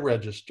last day to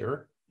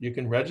register. You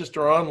can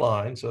register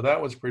online, so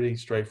that was pretty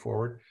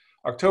straightforward.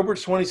 October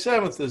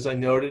 27th, as I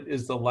noted,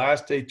 is the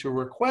last day to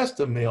request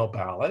a mail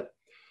ballot.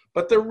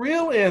 But the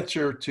real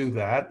answer to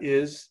that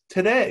is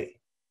today.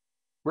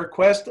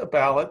 Request a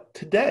ballot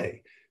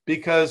today,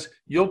 because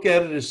you'll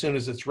get it as soon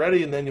as it's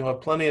ready, and then you'll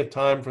have plenty of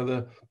time for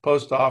the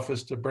post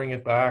office to bring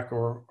it back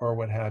or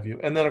what have you.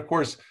 And then, of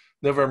course,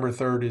 November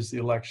 3rd is the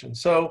election.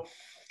 So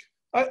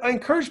I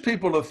encourage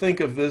people to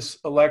think of this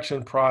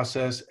election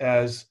process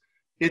as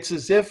it's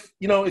as if,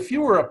 if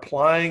you were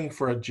applying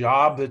for a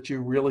job that you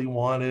really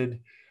wanted,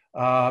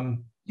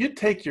 you'd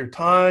take your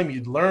time,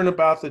 you'd learn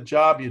about the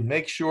job, you'd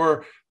make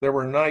sure there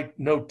were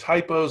no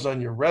typos on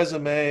your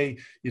resume,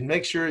 you'd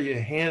make sure you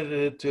handed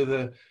it to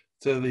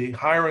the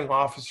hiring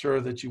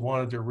officer that you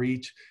wanted to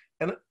reach.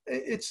 And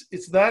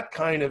it's that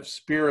kind of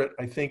spirit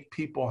I think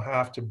people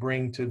have to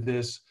bring to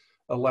this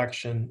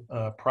election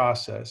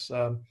process.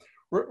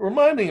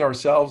 Reminding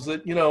ourselves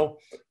that,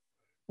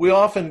 we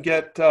often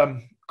get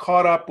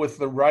caught up with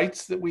the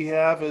rights that we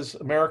have as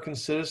American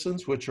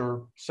citizens, which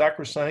are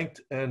sacrosanct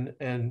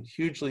and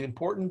hugely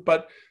important,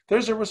 but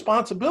there's a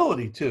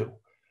responsibility too.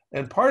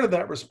 And part of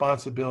that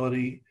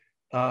responsibility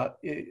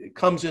it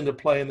comes into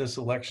play in this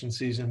election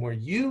season, where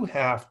you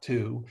have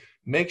to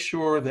make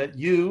sure that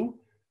you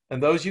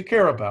and those you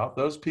care about,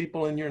 those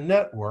people in your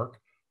network,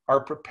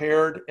 are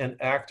prepared and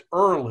act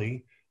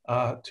early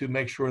to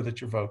make sure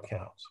that your vote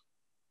counts.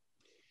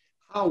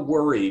 How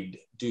worried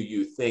do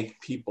you think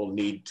people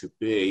need to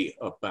be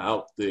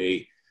about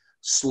the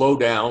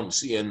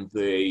slowdowns in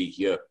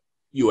the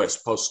U.S.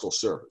 Postal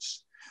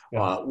Service?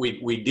 Yeah.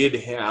 We did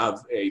have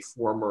a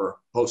former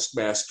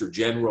Postmaster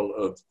General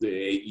of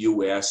the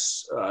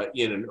U.S.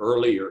 In an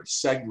earlier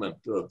segment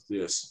of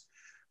this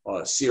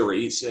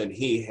series, and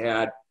he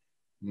had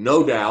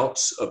no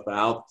doubts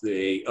about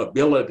the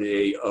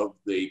ability of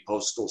the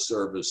Postal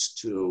Service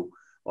to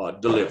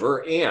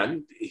deliver,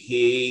 and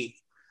he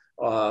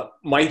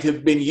might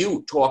have been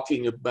you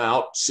talking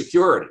about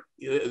security,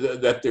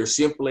 that there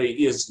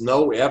simply is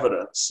no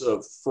evidence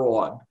of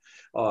fraud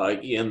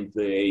in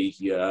the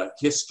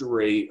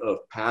history of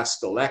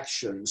past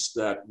elections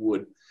that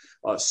would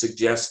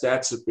suggest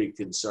that's a big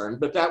concern.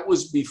 But that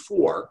was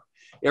before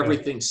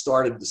everything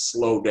started to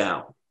slow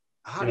down.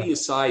 How do you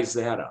size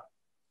that up?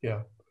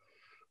 Yeah.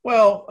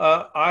 Well,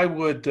 I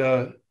would,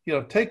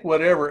 take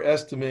whatever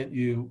estimate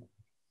you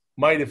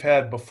might have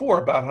had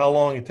before about how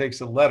long it takes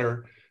a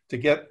letter to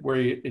get where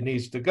it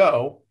needs to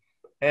go,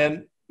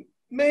 and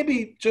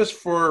maybe just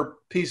for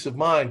peace of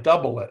mind,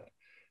 double it.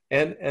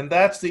 And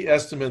that's the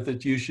estimate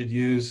that you should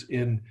use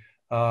in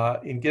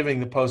giving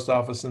the post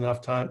office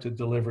enough time to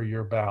deliver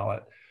your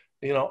ballot.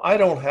 I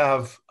don't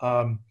have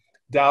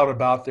doubt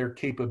about their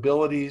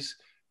capabilities.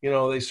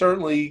 They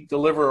certainly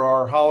deliver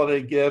our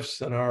holiday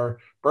gifts and our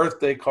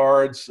birthday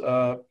cards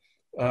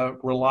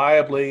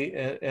reliably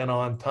and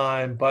on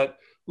time. But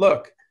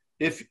look,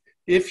 if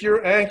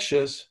you're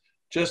anxious,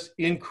 just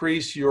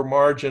increase your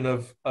margin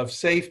of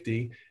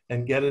safety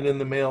and get it in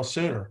the mail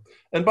sooner.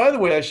 And by the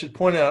way, I should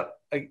point out,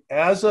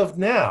 as of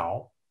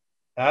now,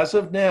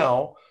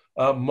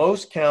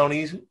 most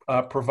counties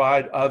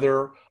provide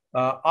other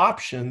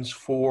options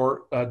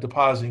for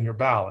depositing your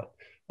ballot.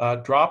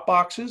 Drop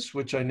boxes,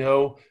 which I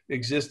know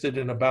existed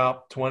in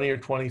about 20 or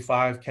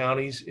 25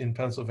 counties in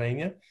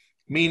Pennsylvania,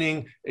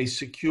 meaning a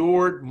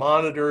secured,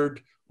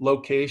 monitored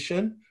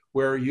location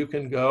where you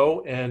can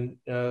go and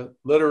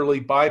literally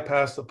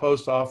bypass the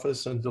post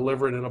office and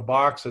deliver it in a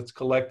box that's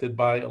collected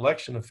by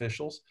election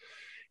officials.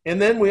 And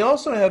then we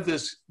also have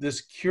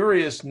this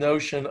curious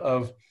notion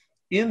of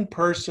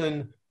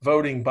in-person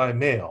voting by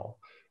mail,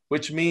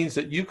 which means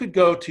that you could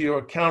go to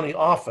your county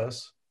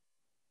office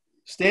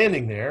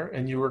standing there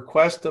and you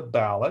request a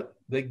ballot.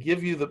 They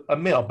give you a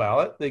mail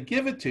ballot. They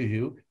give it to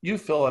you. You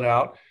fill it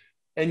out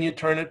and you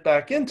turn it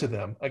back into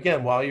them,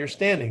 again, while you're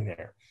standing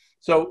there.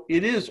 So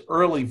it is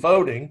early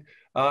voting.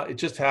 It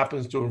just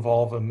happens to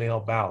involve a mail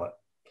ballot.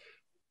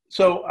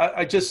 So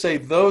I just say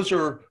those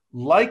are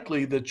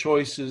likely the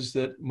choices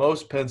that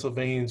most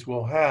Pennsylvanians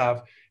will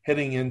have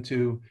heading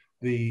into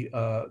the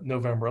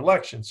November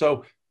election.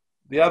 So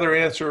the other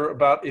answer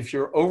about if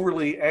you're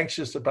overly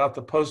anxious about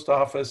the post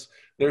office,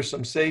 there's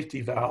some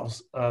safety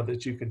valves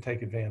that you can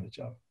take advantage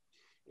of.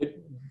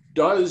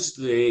 Does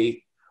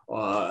the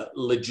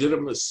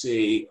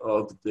legitimacy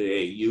of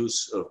the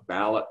use of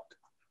ballot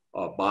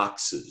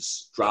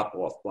boxes,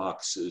 drop-off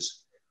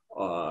boxes,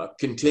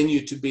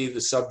 continue to be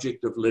the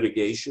subject of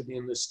litigation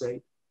in the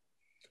state?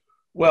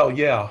 Well,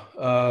 yeah,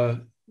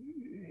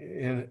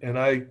 and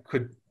I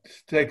could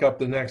take up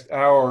the next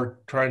hour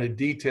trying to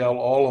detail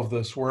all of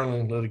the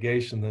swirling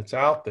litigation that's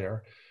out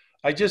there.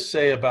 I just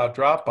say about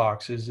drop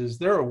boxes is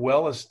they're a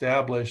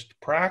well-established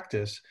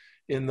practice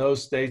in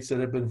those states that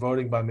have been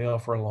voting by mail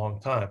for a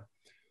long time.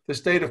 The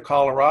state of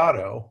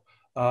Colorado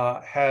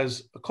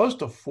has close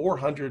to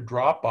 400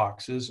 drop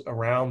boxes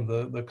around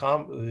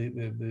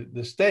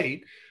the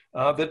state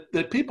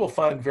that people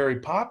find very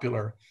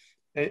popular.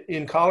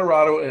 In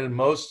Colorado and in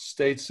most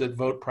states that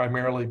vote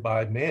primarily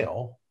by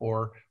mail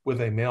or with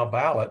a mail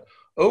ballot,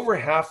 over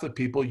half the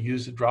people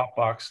use a drop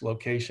box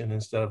location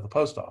instead of the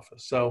post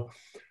office. So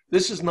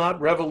this is not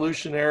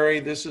revolutionary.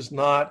 This is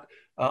not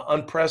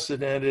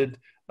unprecedented.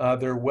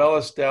 There are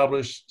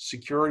well-established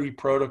security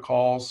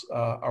protocols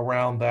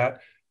around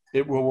that.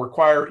 It will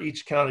require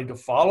each county to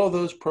follow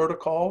those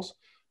protocols.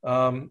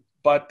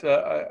 But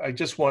I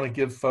just want to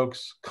give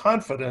folks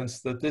confidence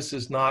that this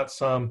is not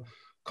some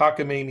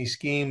cockamamie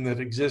scheme that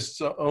exists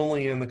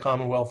only in the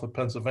Commonwealth of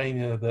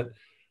Pennsylvania that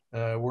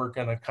we're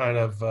going to kind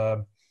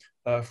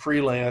of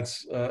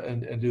freelance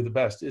and do the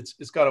best.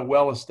 It's got a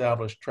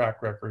well-established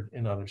track record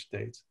in other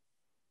states.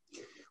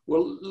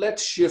 Well,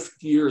 let's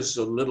shift gears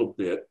a little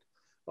bit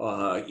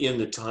in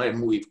the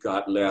time we've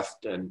got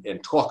left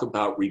and talk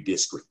about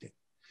redistricting.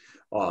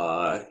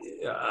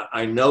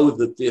 I know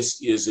that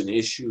this is an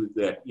issue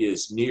that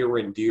is near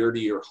and dear to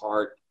your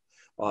heart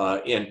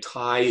and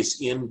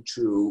ties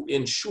into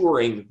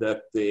ensuring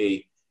that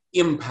the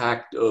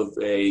impact of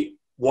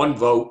one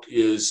vote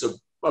is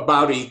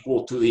about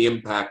equal to the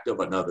impact of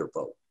another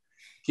vote.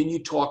 Can you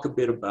talk a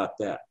bit about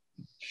that?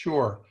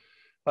 Sure.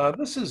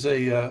 This is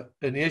an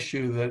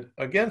issue that,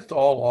 against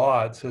all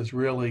odds, has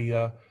really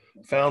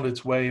found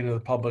its way into the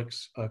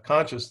public's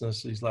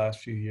consciousness these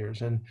last few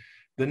years. And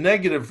the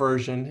negative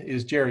version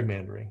is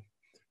gerrymandering,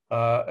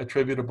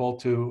 attributable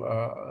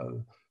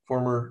to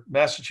former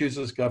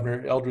Massachusetts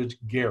Governor Eldridge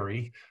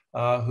Gerry,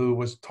 who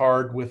was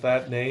tarred with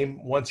that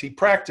name once he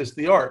practiced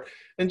the art.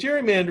 And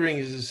gerrymandering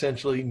is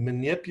essentially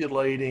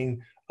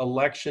manipulating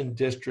election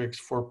districts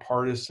for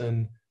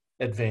partisan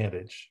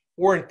advantage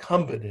or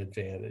incumbent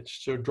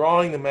advantage. So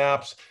drawing the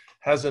maps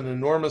has an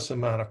enormous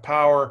amount of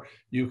power.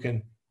 You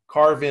can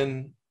carve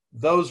in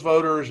those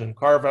voters and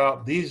carve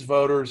out these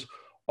voters,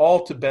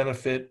 all to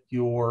benefit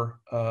your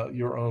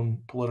own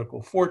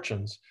political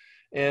fortunes.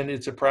 And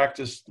it's a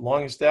practice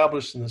long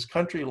established in this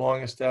country,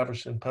 long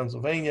established in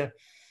Pennsylvania.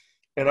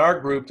 And our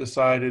group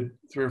decided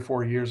 3 or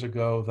 4 years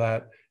ago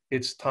that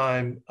it's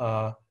time,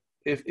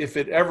 if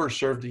it ever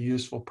served a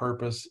useful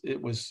purpose,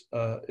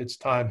 its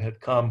time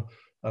had come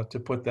to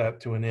put that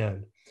to an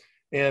end.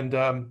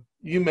 And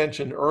you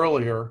mentioned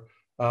earlier,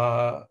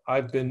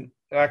 I've been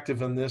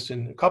active in this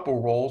in a couple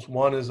of roles.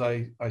 One is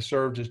I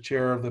served as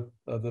chair of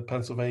the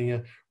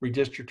Pennsylvania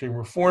Redistricting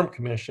Reform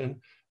Commission,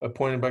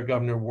 appointed by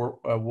Governor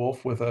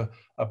Wolf with a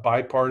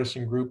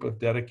bipartisan group of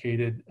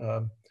dedicated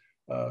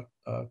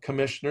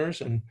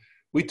commissioners. And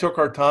we took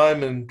our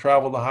time and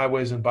traveled the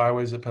highways and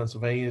byways of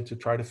Pennsylvania to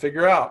try to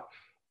figure out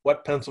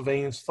what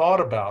Pennsylvanians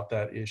thought about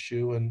that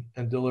issue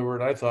and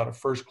delivered, I thought, a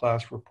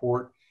first-class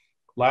report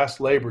last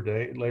Labor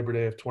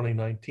Day of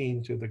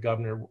 2019 to the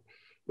governor,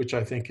 which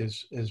I think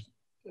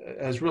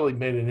has really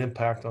made an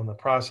impact on the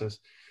process.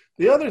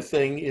 The other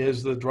thing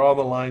is the Draw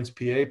the Lines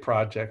PA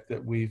project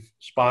that we've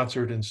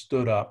sponsored and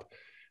stood up.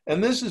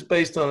 And this is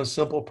based on a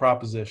simple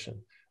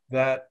proposition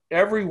that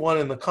everyone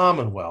in the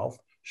Commonwealth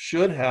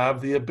should have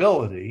the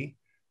ability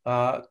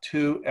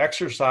to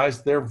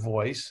exercise their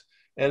voice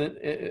and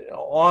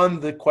on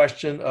the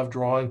question of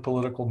drawing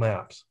political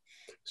maps.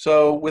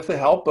 So with the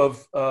help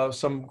of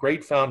some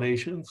great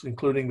foundations,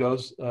 including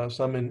those,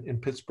 some in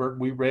Pittsburgh,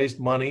 we raised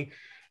money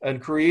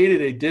and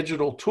created a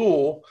digital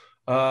tool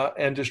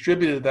and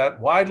distributed that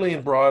widely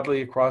and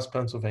broadly across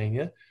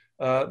Pennsylvania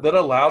that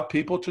allowed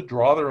people to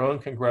draw their own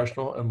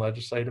congressional and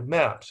legislative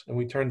maps. And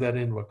we turned that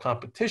into a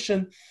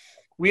competition.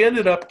 We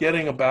ended up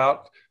getting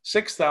about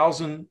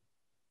 6,000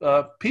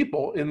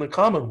 people in the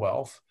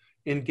Commonwealth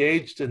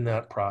engaged in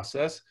that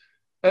process.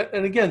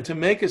 And again, to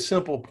make a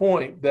simple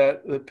point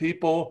that the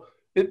people,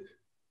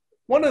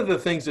 one of the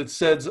things it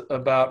says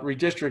about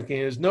redistricting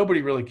is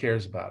nobody really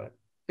cares about it.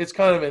 It's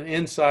kind of an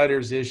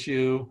insider's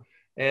issue,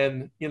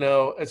 and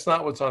it's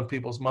not what's on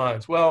people's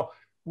minds. Well,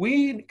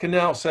 we can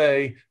now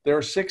say there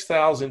are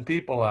 6,000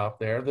 people out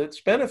there that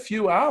spent a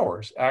few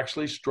hours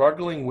actually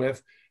struggling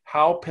with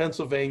how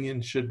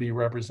Pennsylvanians should be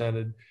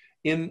represented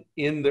in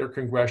their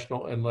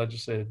congressional and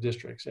legislative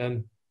districts.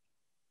 And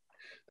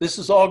this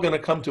is all going to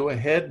come to a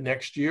head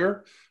next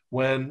year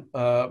when,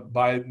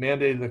 by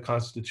mandate of the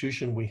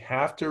Constitution, we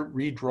have to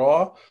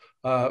redraw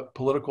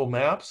political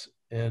maps,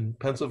 and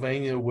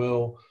Pennsylvania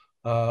will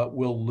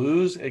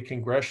lose a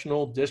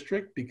congressional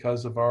district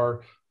because of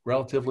our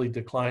relatively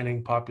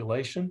declining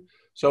population.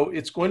 So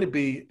it's going to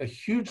be a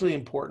hugely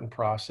important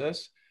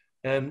process.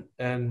 And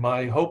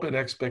my hope and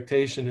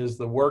expectation is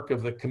the work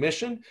of the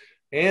commission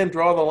and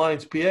Draw the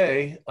Lines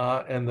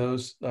PA and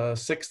those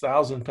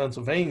 6,000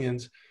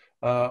 Pennsylvanians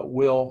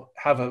will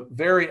have a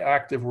very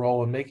active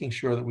role in making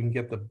sure that we can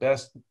get the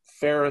best,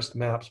 fairest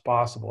maps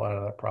possible out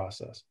of that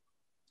process.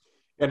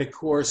 And of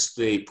course,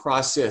 the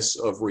process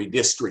of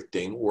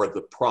redistricting, or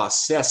the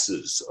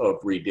processes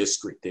of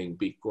redistricting,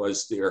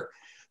 because they're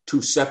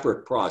two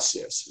separate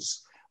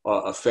processes,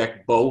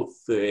 affect both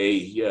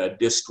the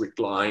district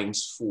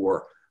lines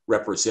for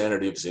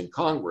representatives in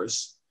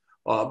Congress,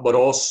 but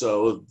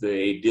also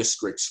the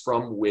districts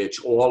from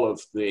which all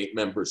of the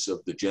members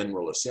of the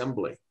General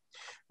Assembly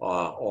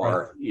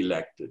are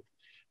elected.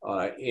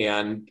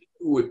 And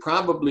we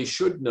probably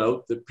should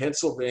note that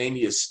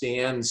Pennsylvania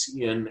stands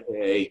in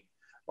a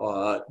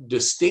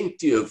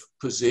distinctive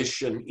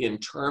position in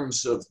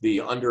terms of the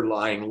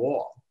underlying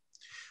law,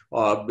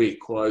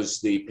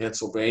 because the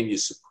Pennsylvania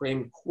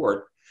Supreme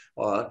Court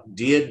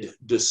did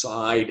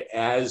decide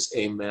as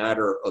a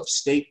matter of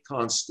state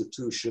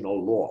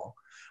constitutional law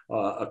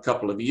a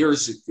couple of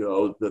years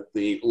ago that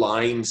the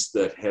lines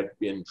that had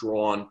been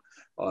drawn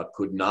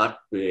could not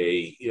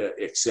be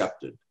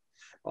accepted.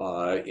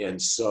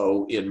 And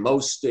so in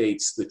most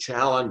states, the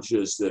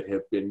challenges that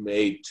have been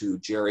made to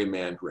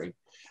gerrymandering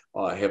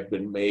have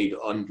been made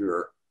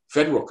under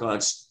federal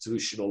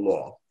constitutional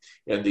law.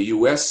 And the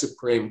US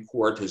Supreme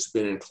Court has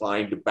been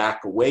inclined to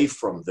back away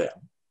from them.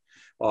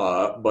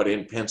 But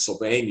in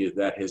Pennsylvania,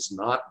 that has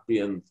not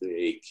been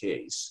the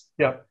case.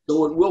 Yeah.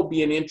 So it will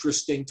be an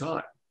interesting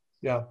time.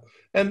 Yeah,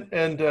 and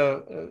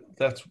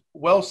that's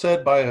well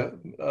said by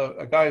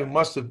a guy who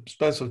must have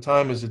spent some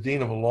time as a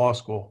dean of a law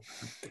school.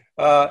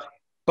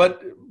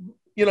 But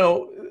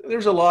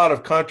there's a lot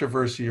of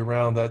controversy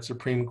around that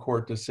Supreme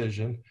Court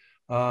decision,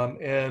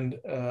 and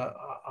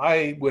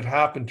I would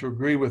happen to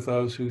agree with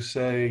those who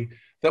say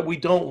that we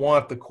don't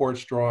want the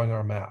courts drawing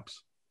our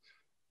maps.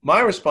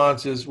 My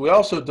response is we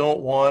also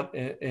don't want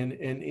an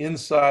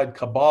inside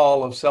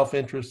cabal of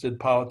self-interested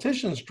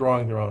politicians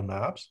drawing their own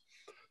maps.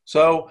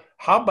 So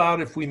how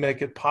about if we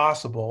make it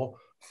possible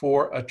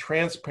for a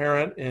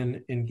transparent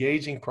and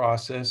engaging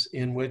process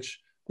in which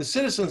the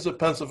citizens of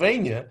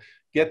Pennsylvania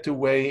get to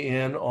weigh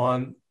in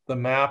on the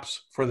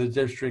maps for the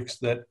districts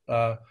that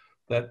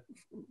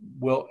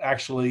will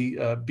actually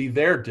be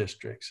their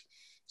districts.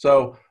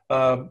 So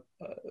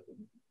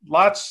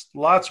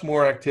lots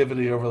more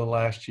activity over the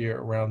last year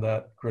around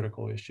that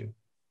critical issue.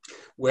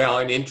 Well,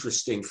 an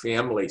interesting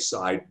family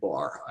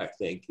sidebar, I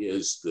think,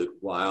 is that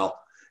while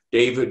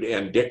David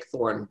and Dick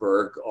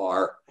Thornburgh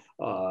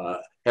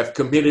have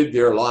committed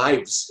their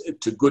lives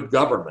to good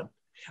government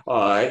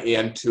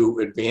and to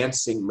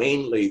advancing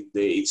mainly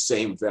the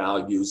same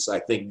values, I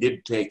think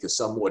did take a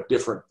somewhat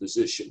different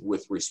position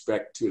with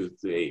respect to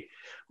the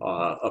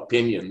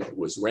opinion that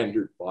was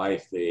rendered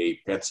by the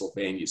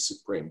Pennsylvania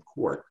Supreme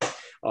Court,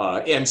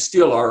 and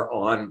still are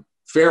on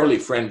fairly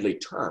friendly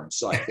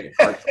terms, I think.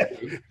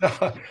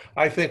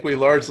 I think we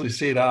largely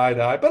see it eye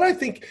to eye, but I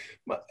think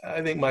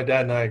my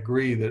dad and I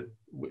agree that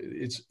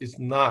it's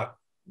not,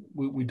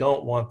 we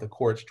don't want the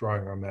courts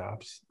drawing our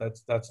maps.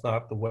 That's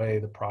not the way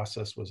the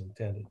process was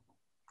intended.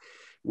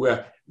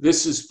 Well,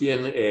 this has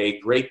been a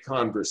great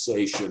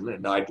conversation,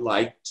 and I'd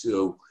like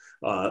to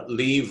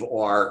leave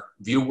our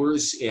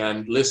viewers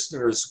and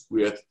listeners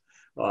with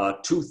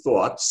two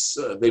thoughts.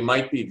 They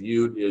might be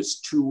viewed as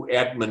two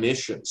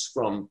admonitions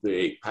from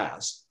the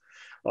past.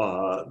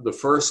 The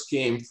first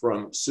came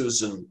from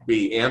Susan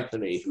B.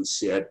 Anthony, who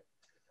said,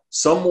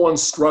 "Someone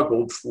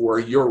struggled for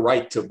your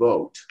right to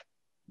vote.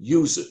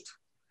 Use it."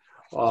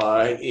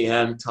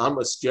 And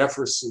Thomas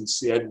Jefferson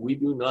said, "We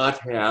do not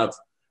have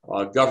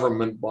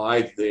government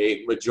by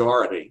the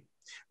majority.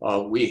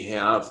 We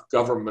have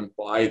government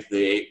by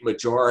the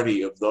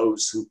majority of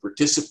those who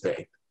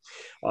participate."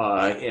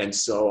 And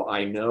so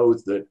I know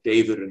that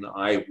David and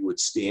I would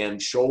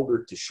stand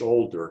shoulder to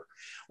shoulder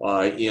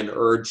in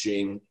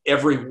urging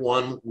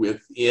everyone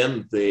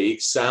within the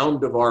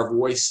sound of our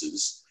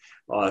voices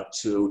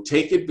to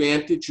take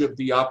advantage of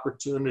the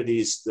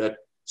opportunities that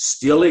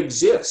still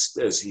exist,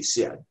 as he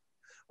said,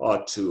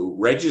 to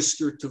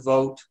register to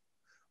vote,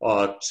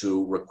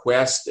 to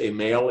request a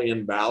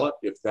mail-in ballot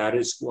if that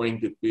is going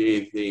to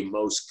be the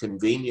most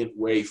convenient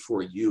way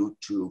for you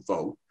to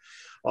vote,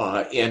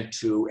 and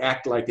to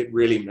act like it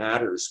really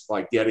matters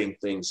by getting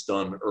things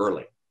done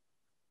early,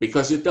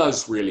 because it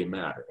does really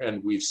matter.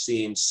 And we've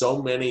seen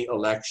so many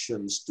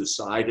elections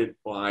decided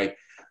by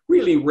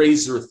really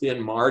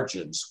razor-thin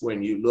margins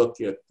when you look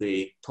at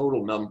the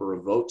total number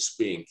of votes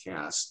being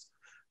cast,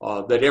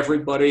 that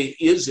everybody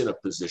is in a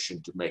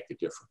position to make a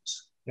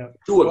difference. Yeah.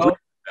 You agree with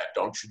that,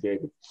 don't you,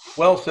 David?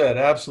 Well said.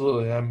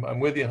 Absolutely. I'm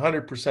with you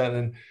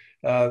 100%.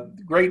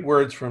 And great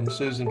words from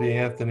Susan B.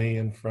 Anthony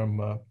and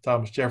from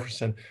Thomas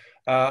Jefferson.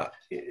 I'd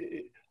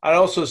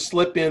also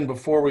slip in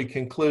before we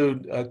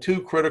conclude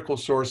two critical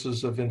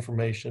sources of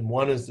information.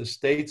 One is the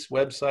state's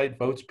website,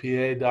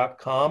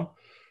 votespa.com.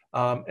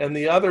 And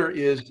the other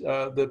is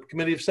the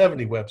Committee of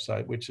 70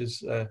 website, which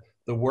is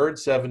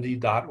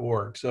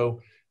theword70.org.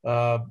 So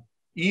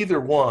either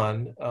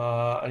one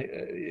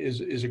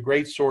is a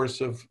great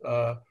source of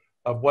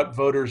what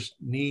voters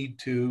need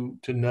to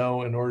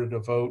know in order to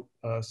vote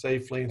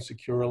safely and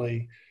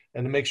securely,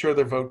 and to make sure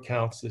their vote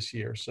counts this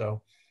year.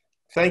 So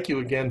thank you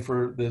again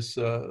for this,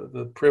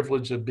 the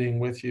privilege of being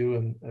with you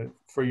and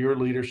for your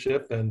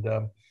leadership. And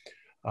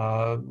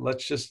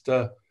let's just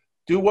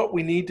do what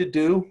we need to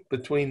do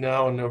between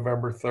now and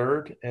November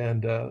 3rd,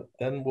 and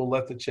then we'll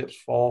let the chips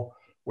fall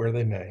where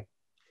they may.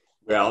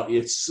 Well,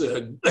 it's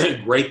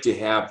great to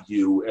have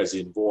you as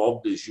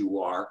involved as you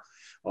are.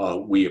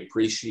 We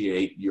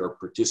appreciate your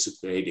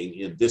participating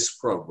in this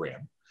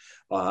program.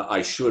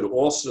 I should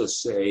also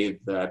say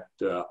that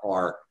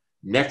our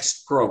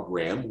next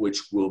program,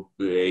 which will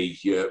be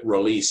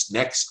released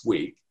next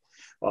week,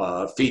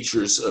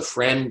 features a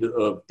friend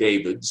of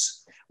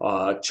David's,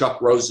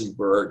 Chuck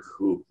Rosenberg,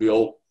 who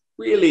built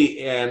really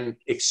an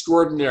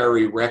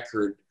extraordinary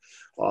record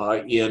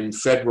in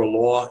federal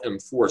law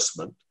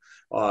enforcement,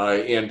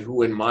 and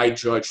who, in my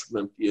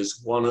judgment,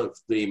 is one of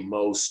the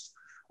most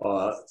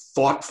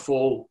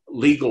thoughtful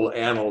legal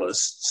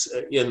analysts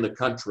in the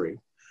country.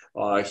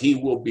 He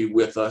will be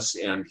with us,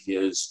 and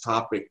his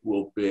topic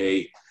will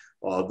be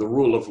the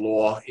rule of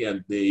law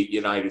in the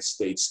United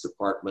States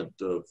Department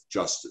of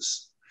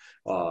Justice.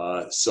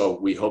 So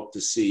we hope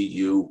to see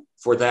you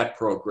for that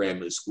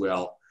program as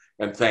well.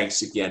 And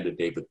thanks again to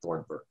David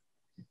Thornburgh.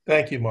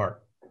 Thank you,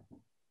 Mark.